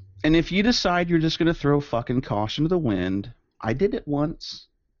trust them. And if you decide you're just going to throw fucking caution to the wind, I did it once.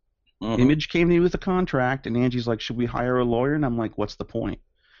 Image came to me with a contract, and Angie's like, should we hire a lawyer? And I'm like, what's the point?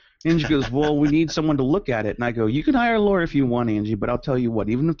 Angie goes, well, we need someone to look at it. And I go, you can hire a lawyer if you want, Angie, but I'll tell you what,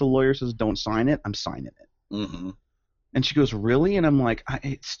 even if the lawyer says don't sign it, I'm signing it. Mm-hmm. And she goes, really? And I'm like,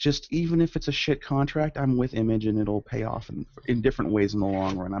 it's just, even if it's a shit contract, I'm with Image, and it'll pay off in different ways in the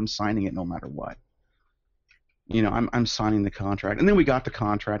long run. I'm signing it no matter what. You know, I'm signing the contract. And then we got the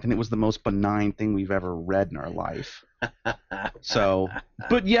contract, and it was the most benign thing we've ever read in our life. So,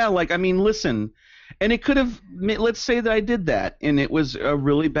 but yeah, like, I mean, listen, and it could have, let's say that I did that, and it was a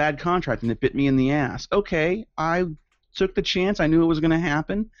really bad contract, and it bit me in the ass. Okay, I took the chance. I knew it was going to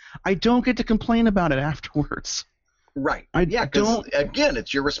happen. I don't get to complain about it afterwards. Right. I Yeah, 'cause, don't. again,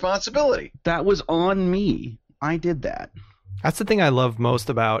 it's your responsibility. That was on me. I did that. That's the thing I love most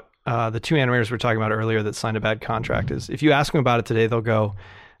about the two animators we were talking about earlier that signed a bad contract is if you ask them about it today, they'll go,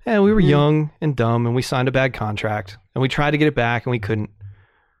 we were young and dumb and we signed a bad contract and we tried to get it back and we couldn't.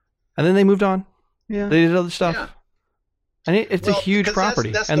 And then they moved on. Yeah. They did other stuff. Yeah. And it's a huge 'cause property.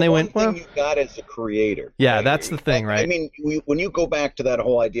 That's and the they one went, thing well, you got as a creator. yeah, Like, that's the thing, right? I mean, when you go back to that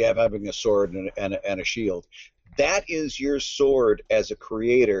whole idea of having a sword and a shield, that is your sword as a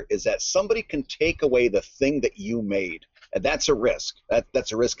creator, is that somebody can take away the thing that you made. And that's a risk.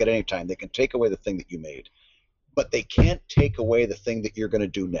 That's a risk at any time. They can take away the thing that you made. But they can't take away the thing that you're going to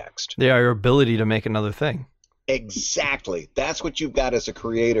do next. Yeah, your ability to make another thing. Exactly. That's what you've got as a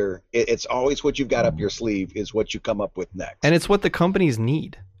creator. It's always what you've got up your sleeve is what you come up with next. And it's what the companies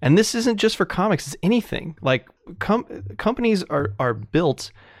need. And this isn't just for comics, it's anything. Like companies are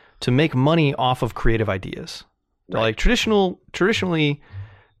built to make money off of creative ideas. Right. Like traditionally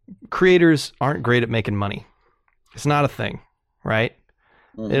creators aren't great at making money. It's not a thing, right?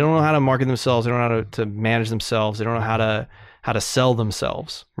 Mhm. They don't know how to market themselves, they don't know how to manage themselves, they don't know how to sell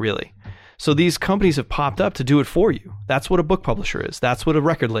themselves, really. So these companies have popped up to do it for you. That's what a book publisher is. That's what a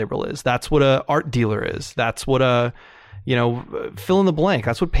record label is. That's what a art dealer is. That's what a, fill in the blank.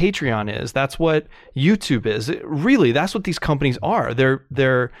 That's what Patreon is. That's what YouTube is. Really, that's what these companies are.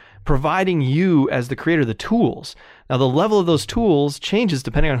 They're providing you as the creator the tools. Now, the level of those tools changes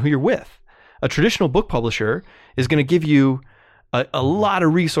depending on who you're with. A traditional book publisher is going to give you a lot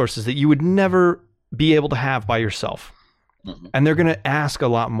of resources that you would never be able to have by yourself. Mhm. And they're going to ask a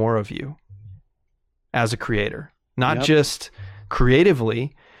lot more of you as a creator, not Yep. just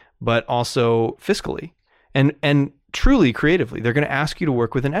creatively, but also fiscally and truly creatively. They're going to ask you to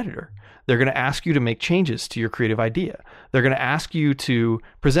work with an editor. They're going to ask you to make changes to your creative idea. They're going to ask you to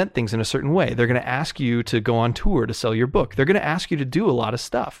present things in a certain way. They're going to ask you to go on tour to sell your book. They're going to ask you to do a lot of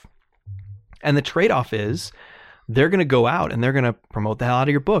stuff. And the trade-off is they're going to go out and they're going to promote the hell out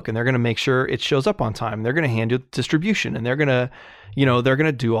of your book, and they're going to make sure it shows up on time. They're going to hand you distribution, and they're going to, they're going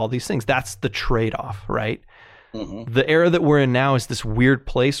to do all these things. That's the trade-off, right? Mhm. The era that we're in now is this weird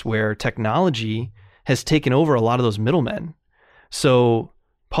place where technology has taken over a lot of those middlemen. So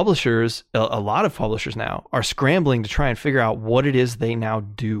publishers, a lot of publishers now are scrambling to try and figure out what it is they now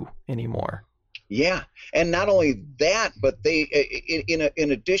do anymore. Yeah, and not only that, but they,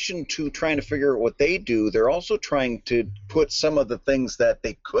 in addition to trying to figure out what they do, they're also trying to put some of the things that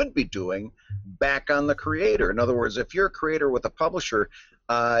they could be doing back on the creator. In other words, if you're a creator with a publisher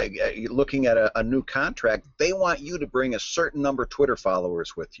looking at a new contract, they want you to bring a certain number of Twitter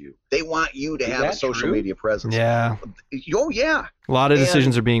followers with you. They want you to Is have a that social true? media presence. Yeah. Oh, yeah. A lot of And-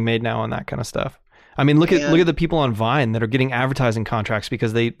 decisions are being made now on that kind of stuff. I mean, look And- at the people on Vine that are getting advertising contracts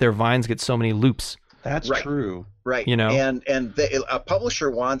because their Vines get so many loops. That's Right. true. Right. And a publisher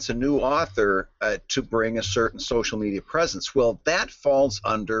wants a new author to bring a certain social media presence. Well, that falls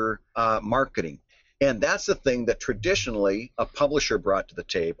under marketing. And that's the thing that traditionally a publisher brought to the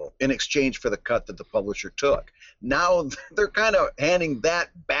table in exchange for the cut that the publisher took. Now they're kind of handing that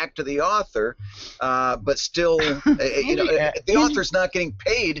back to the author, but still, the author's not getting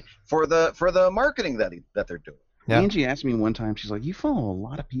paid for the marketing that they're doing. Yeah. Angie asked me one time, she's like, you follow a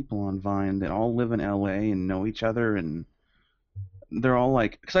lot of people on Vine that all live in LA and know each other, and they're all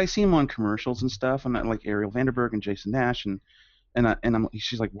like, because I see them on commercials and stuff, and like Ariel Vanderberg and Jason Nash, and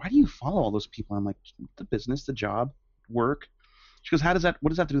she's like, why do you follow all those people? I'm like, the business, the job, work. She goes, what does that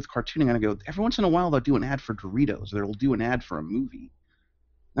have to do with cartooning? And I go, every once in a while they'll do an ad for Doritos, or they'll do an ad for a movie.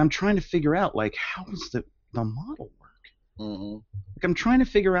 And I'm trying to figure out, like, how does the model work? Mm-hmm. Like, I'm trying to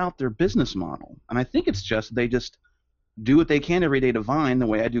figure out their business model, and I think it's just they just do what they can every day to Vine the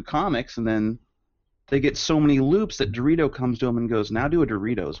way I do comics, and then they get so many loops that Dorito comes to them and goes, now do a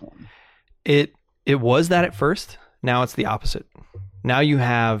Doritos one. It was that at first. Now it's the opposite. Now you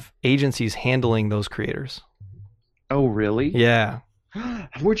have agencies handling those creators. Oh, really? Yeah,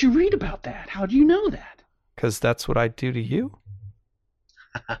 Where'd you read about that? How do you know that? because that's what I do to you.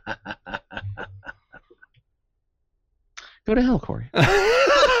 Go to hell, Corey.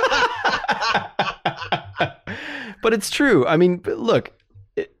 But it's true. I mean, look,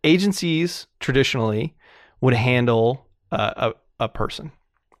 agencies traditionally would handle a person,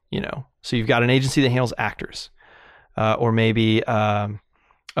 So you've got an agency that handles actors, or maybe a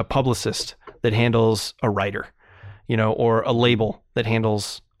publicist that handles a writer, or a label that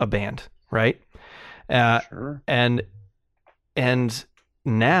handles a band, right? Sure. And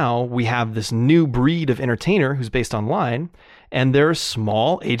now we have this new breed of entertainer who's based online, and there are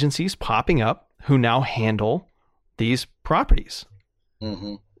small agencies popping up who now handle these properties.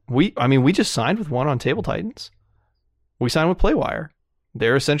 Mm-hmm. We just signed with one on Table Titans. We signed with Playwire.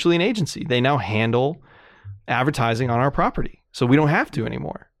 They're essentially an agency. They now handle advertising on our property, so we don't have to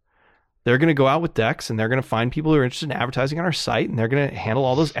anymore. They're going to go out with decks, and they're going to find people who are interested in advertising on our site, and they're going to handle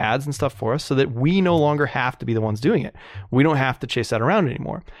all those ads and stuff for us so that we no longer have to be the ones doing it. We don't have to chase that around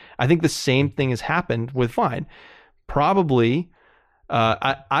anymore. I think the same thing has happened with Vine. Probably,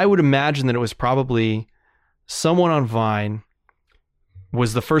 I would imagine that it was probably someone on Vine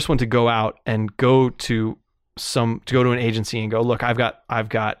was the first one to go out and go to an agency and go, look, I've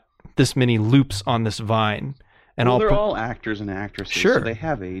got this many loops on this Vine. And they're all actors and actresses, sure. So they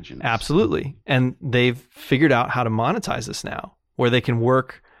have agents. Absolutely. And they've figured out how to monetize this now, where they can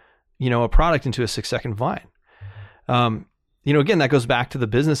work, a product into a 6-second Vine. Again, that goes back to the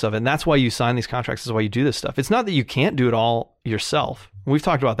business of it. And that's why you sign these contracts. That's why you do this stuff. It's not that you can't do it all yourself. We've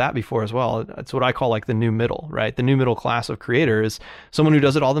talked about that before as well. It's what I call like the new middle, right? The new middle class of creator is someone who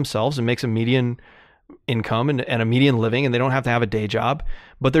does it all themselves and makes a median income and a median living, and they don't have to have a day job,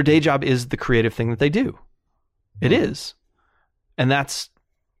 but their day job is the creative thing that they do. It is. And that's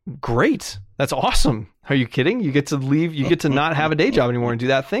great. That's awesome. Are you kidding? You get to leave, you get to not have a day job anymore and do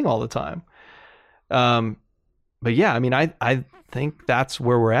that thing all the time. But yeah, I think that's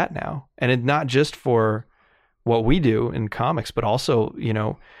where we're at now. And it's not just for what we do in comics, but also,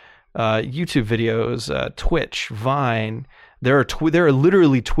 YouTube videos, Twitch, Vine. There are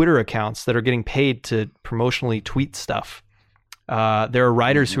literally Twitter accounts that are getting paid to promotionally tweet stuff. There are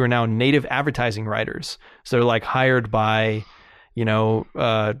writers who are now native advertising writers. So they're like hired by,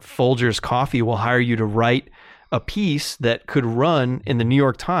 Folgers Coffee will hire you to write a piece that could run in the New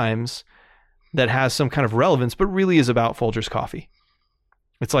York Times that has some kind of relevance, but really is about Folgers Coffee.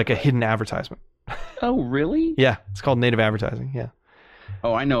 It's like a hidden advertisement. Oh, really? Yeah. It's called native advertising. Yeah.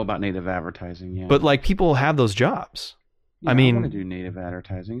 Oh, I know about native advertising. Yeah. But like people have those jobs. Yeah, I want to do native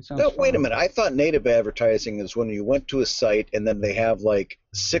advertising. It sounds fun. Wait a minute. I thought native advertising is when you went to a site and then they have like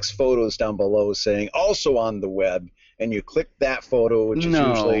 6 photos down below saying also on the web, and you click that photo, which is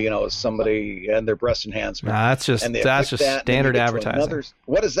usually somebody and their breast enhancement. Nah, that's just standard advertising.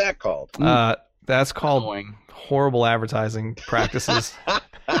 What is that called? That's called horrible advertising practices.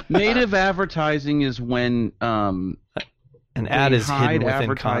 Native advertising is when an ad is hidden within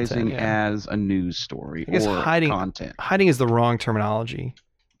advertising content, as a news story or content. Hiding is the wrong terminology.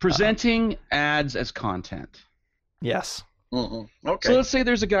 Presenting ads as content. Yes. Mm-hmm. Okay. So let's say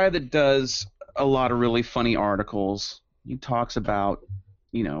there's a guy that does a lot of really funny articles. He talks about,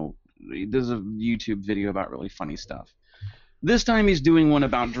 he does a YouTube video about really funny stuff. This time he's doing one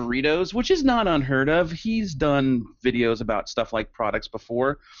about Doritos, which is not unheard of. He's done videos about stuff like products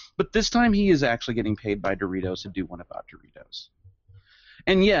before, but this time he is actually getting paid by Doritos to do one about Doritos.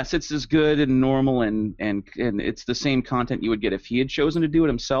 And yes, it's as good and normal and it's the same content you would get if he had chosen to do it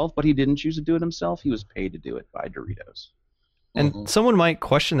himself, but he didn't choose to do it himself. He was paid to do it by Doritos. And someone might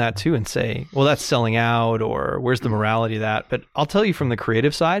question that too and say, well, that's selling out, or where's the morality of that? But I'll tell you from the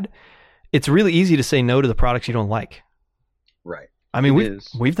creative side, it's really easy to say no to the products you don't like. Right.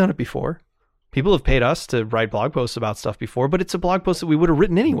 We've done it before. People have paid us to write blog posts about stuff before, but it's a blog post that we would have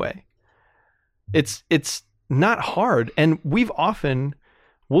written anyway. It's not hard, and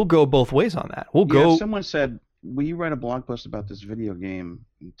we'll go both ways on that. Someone said, will you write a blog post about this video game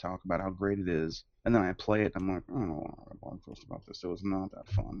and talk about how great it is? And then I play it, and I'm like, I don't want to write a blog post about this. It was not that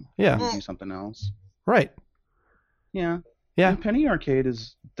fun. Yeah. Do something else. Right. Yeah. Yeah. And Penny Arcade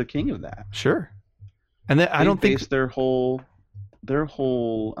is the king of that. Sure. And I don't think their whole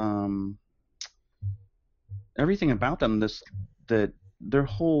everything about them, what's the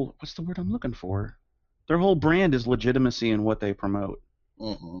word I'm looking for? Their whole brand is legitimacy in what they promote.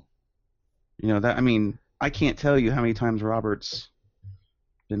 Mm-hmm. I can't tell you how many times Robert's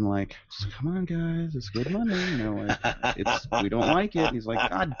been like, come on guys, it's good money, we don't like it. And he's like,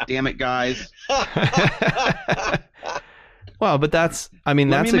 God damn it, guys. Well, but that's Let me a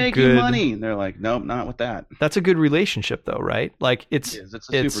make good you money. And they're like, nope, not with that. That's a good relationship though, right? Like it's a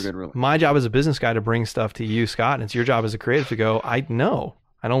super good relationship. My job as a business guy to bring stuff to you, Scott, and it's your job as a creative to go, I know.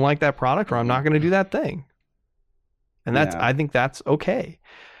 I don't like that product, or I'm not going to do that thing. And that's, Yeah. I think that's okay.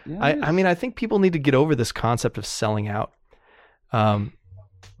 Yeah, I mean, I think people need to get over this concept of selling out. And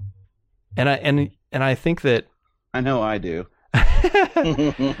I think that, I know I do.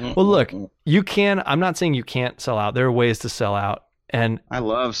 well, look, you can, I'm not saying you can't sell out. There are ways to sell out. And I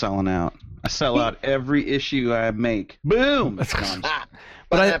love selling out. I sell out every issue I make. Boom. No, I'm just-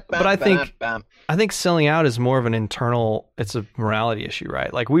 But I think selling out is more of an internal, it's a morality issue,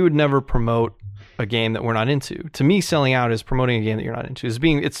 right? Like we would never promote a game that we're not into. To me, selling out is promoting a game that you're not into.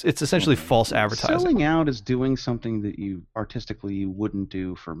 It's essentially false advertising. Selling out is doing something that you artistically you wouldn't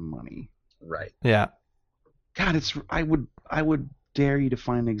do for money. Right. Yeah. God, I would dare you to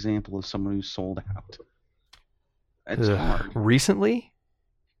find an example of someone who sold out. It's hard. Recently?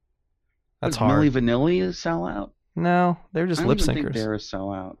 That's Milli hard. Vanilli is sell out. No, they're just I lip don't even think syncers. they're a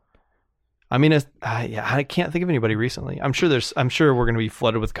sellout. I mean, yeah, I can't think of anybody recently. I'm sure we're going to be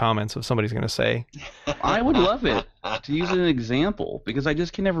flooded with comments of somebody's going to say, I would love it to use an example because I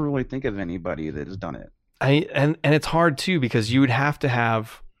just can never really think of anybody that has done it. and it's hard too because you would have to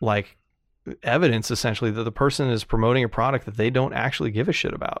have like evidence essentially that the person is promoting a product that they don't actually give a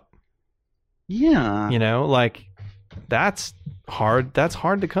shit about. Yeah. You know, like that's hard. That's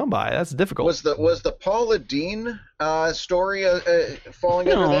hard to come by. That's difficult. Was the Paula Dean story falling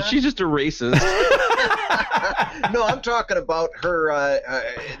under No, that? she's just a racist. No, I'm talking about her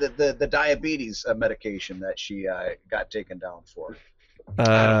the diabetes medication that she got taken down for. I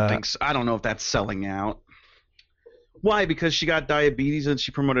don't think so. I don't know if that's selling out. Why? Because she got diabetes and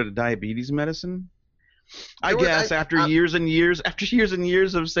she promoted a diabetes medicine? I guess after years and years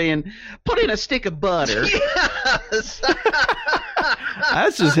of saying, put in a stick of butter. Yes.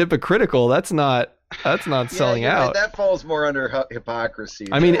 That's just hypocritical. That's not selling you're right. out. That falls more under hypocrisy.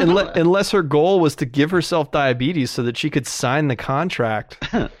 I mean, unless her goal was to give herself diabetes so that she could sign the contract.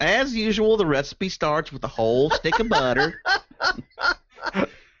 As usual, the recipe starts with a whole stick of butter.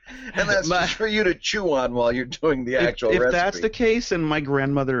 and that's just for you to chew on while you're doing the actual If recipe. that's the case, then my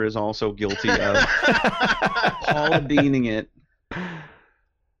grandmother is also guilty of Paula Deaning it.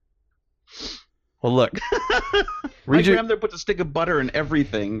 Well, look. My grandmother puts a stick of butter in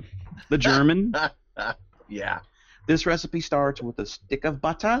everything. The German. Yeah. This recipe starts with a stick of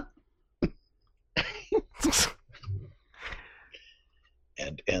butter.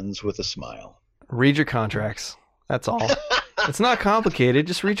 And ends with a smile. Read your contracts. That's all. It's not complicated.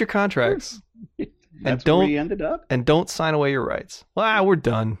 Just read your contracts. That's don't- where we ended up. And don't sign away your rights. Well, we're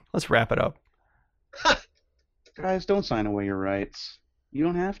done. Let's wrap it up. Guys, don't sign away your rights. You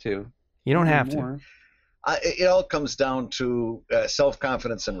don't have to. You don't have to. Anymore. It all comes down to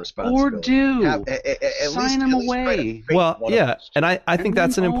self-confidence and responsibility. Or do. At Sign least, them at least try to away. fake Well, one of yeah. them. And I think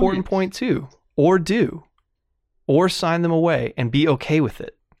that's an Everyone important own it. point too. Or do. Or sign them away and be okay with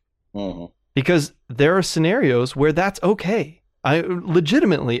it. Mhm. Because there are scenarios where that's okay.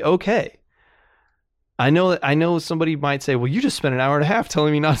 Legitimately okay. I know somebody might say, well, you just spent an hour and a half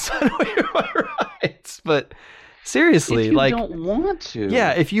telling me not to sign away my rights. But seriously, If you like, don't want to.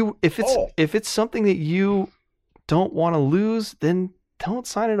 yeah, if it's something that you don't want to lose, then don't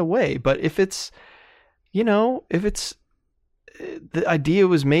sign it away. But if it's the idea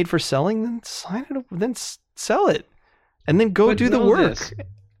was made for selling, then sign it, then sell it, and then go But do the know work. this,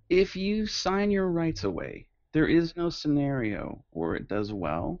 if you sign your rights away, there is no scenario where it does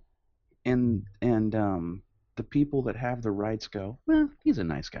well, and the people that have the rights go, well, he's a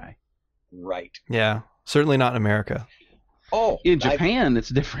nice guy. Right. Yeah, certainly not in America. Oh, In Japan, it's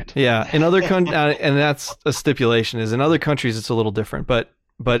different. Yeah, in other countries, and that's a stipulation. Is in other countries it's a little different, but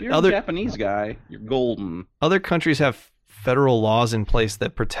If you're other a Japanese guy, you're golden. other countries have federal laws in place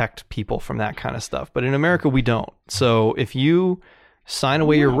that protect people from that kind of stuff. But in America, we don't. So if you sign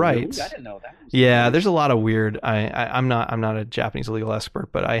away your Wow, rights, I didn't know that. yeah, there's a lot of weird. I'm not a Japanese legal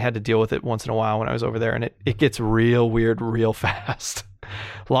expert, but I had to deal with it once in a while when I was over there, and it gets real weird real fast.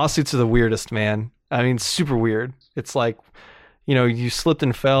 Lawsuits are the weirdest, man. I mean, super weird. It's like, you slipped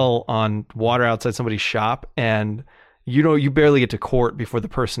and fell on water outside somebody's shop, and you barely get to court before the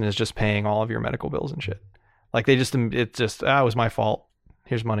person is just paying all of your medical bills and shit. Like it was my fault.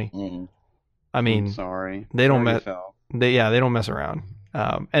 Here's money. Mhm. I mean, Sorry. they don't Sorry you met- fell. they don't mess around.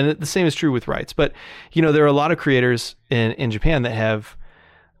 And the same is true with rights. But there are a lot of creators in Japan that have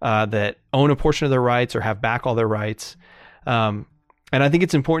that own a portion of their rights or have back all their rights. And I think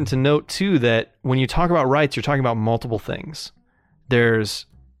it's important to note too that when you talk about rights, you're talking about multiple things. There's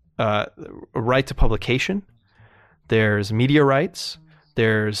a right to publication. There's media rights.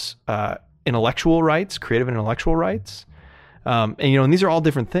 There's intellectual rights, creative and intellectual rights. And these are all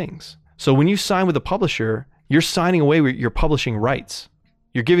different things. So when you sign with a publisher, you're signing away your publishing rights.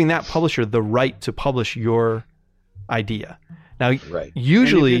 You're giving that publisher the right to publish your idea. Now, Right.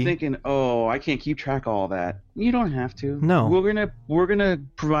 usually, and if you're thinking, oh, I can't keep track of all that. You don't have to. No. We're gonna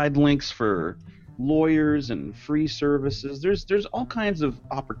provide links for lawyers and free services. There's all kinds of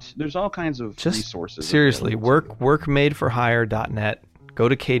Just resources. seriously, available workmadeforohire.net. Go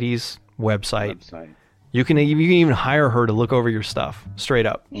to Katie's to the website. website. You can even hire her to look over your stuff straight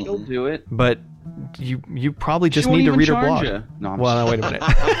up. She'll do it. But you probably just She won't need to even read her charge blog. ya. No, I'm Well, no, wait a minute.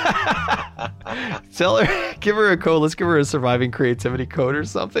 Tell her, give her a code. Let's give her a surviving creativity code or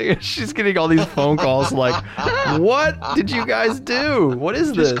something. She's getting all these phone calls like, "What did you guys do? What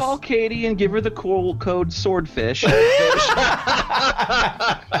is this?" Just call Katie and give her the cool code Swordfish.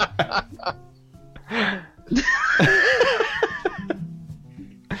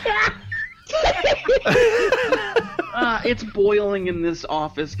 It's boiling in this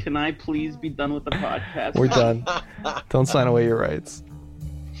office. Can I please be done with the podcast? We're done. Don't sign away your rights.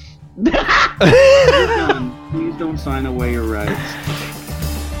 We're done. Please don't sign away your rights.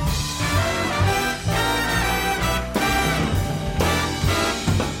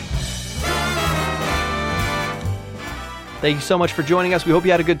 Thank you so much for joining us. We hope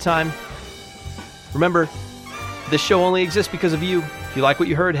you had a good time. Remember, this show only exists because of you. If you like what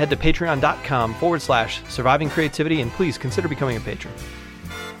you heard, head to patreon.com/surviving creativity and please consider becoming a patron.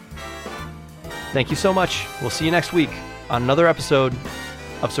 Thank you so much. We'll see you next week on another episode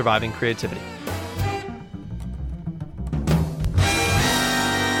of Surviving Creativity.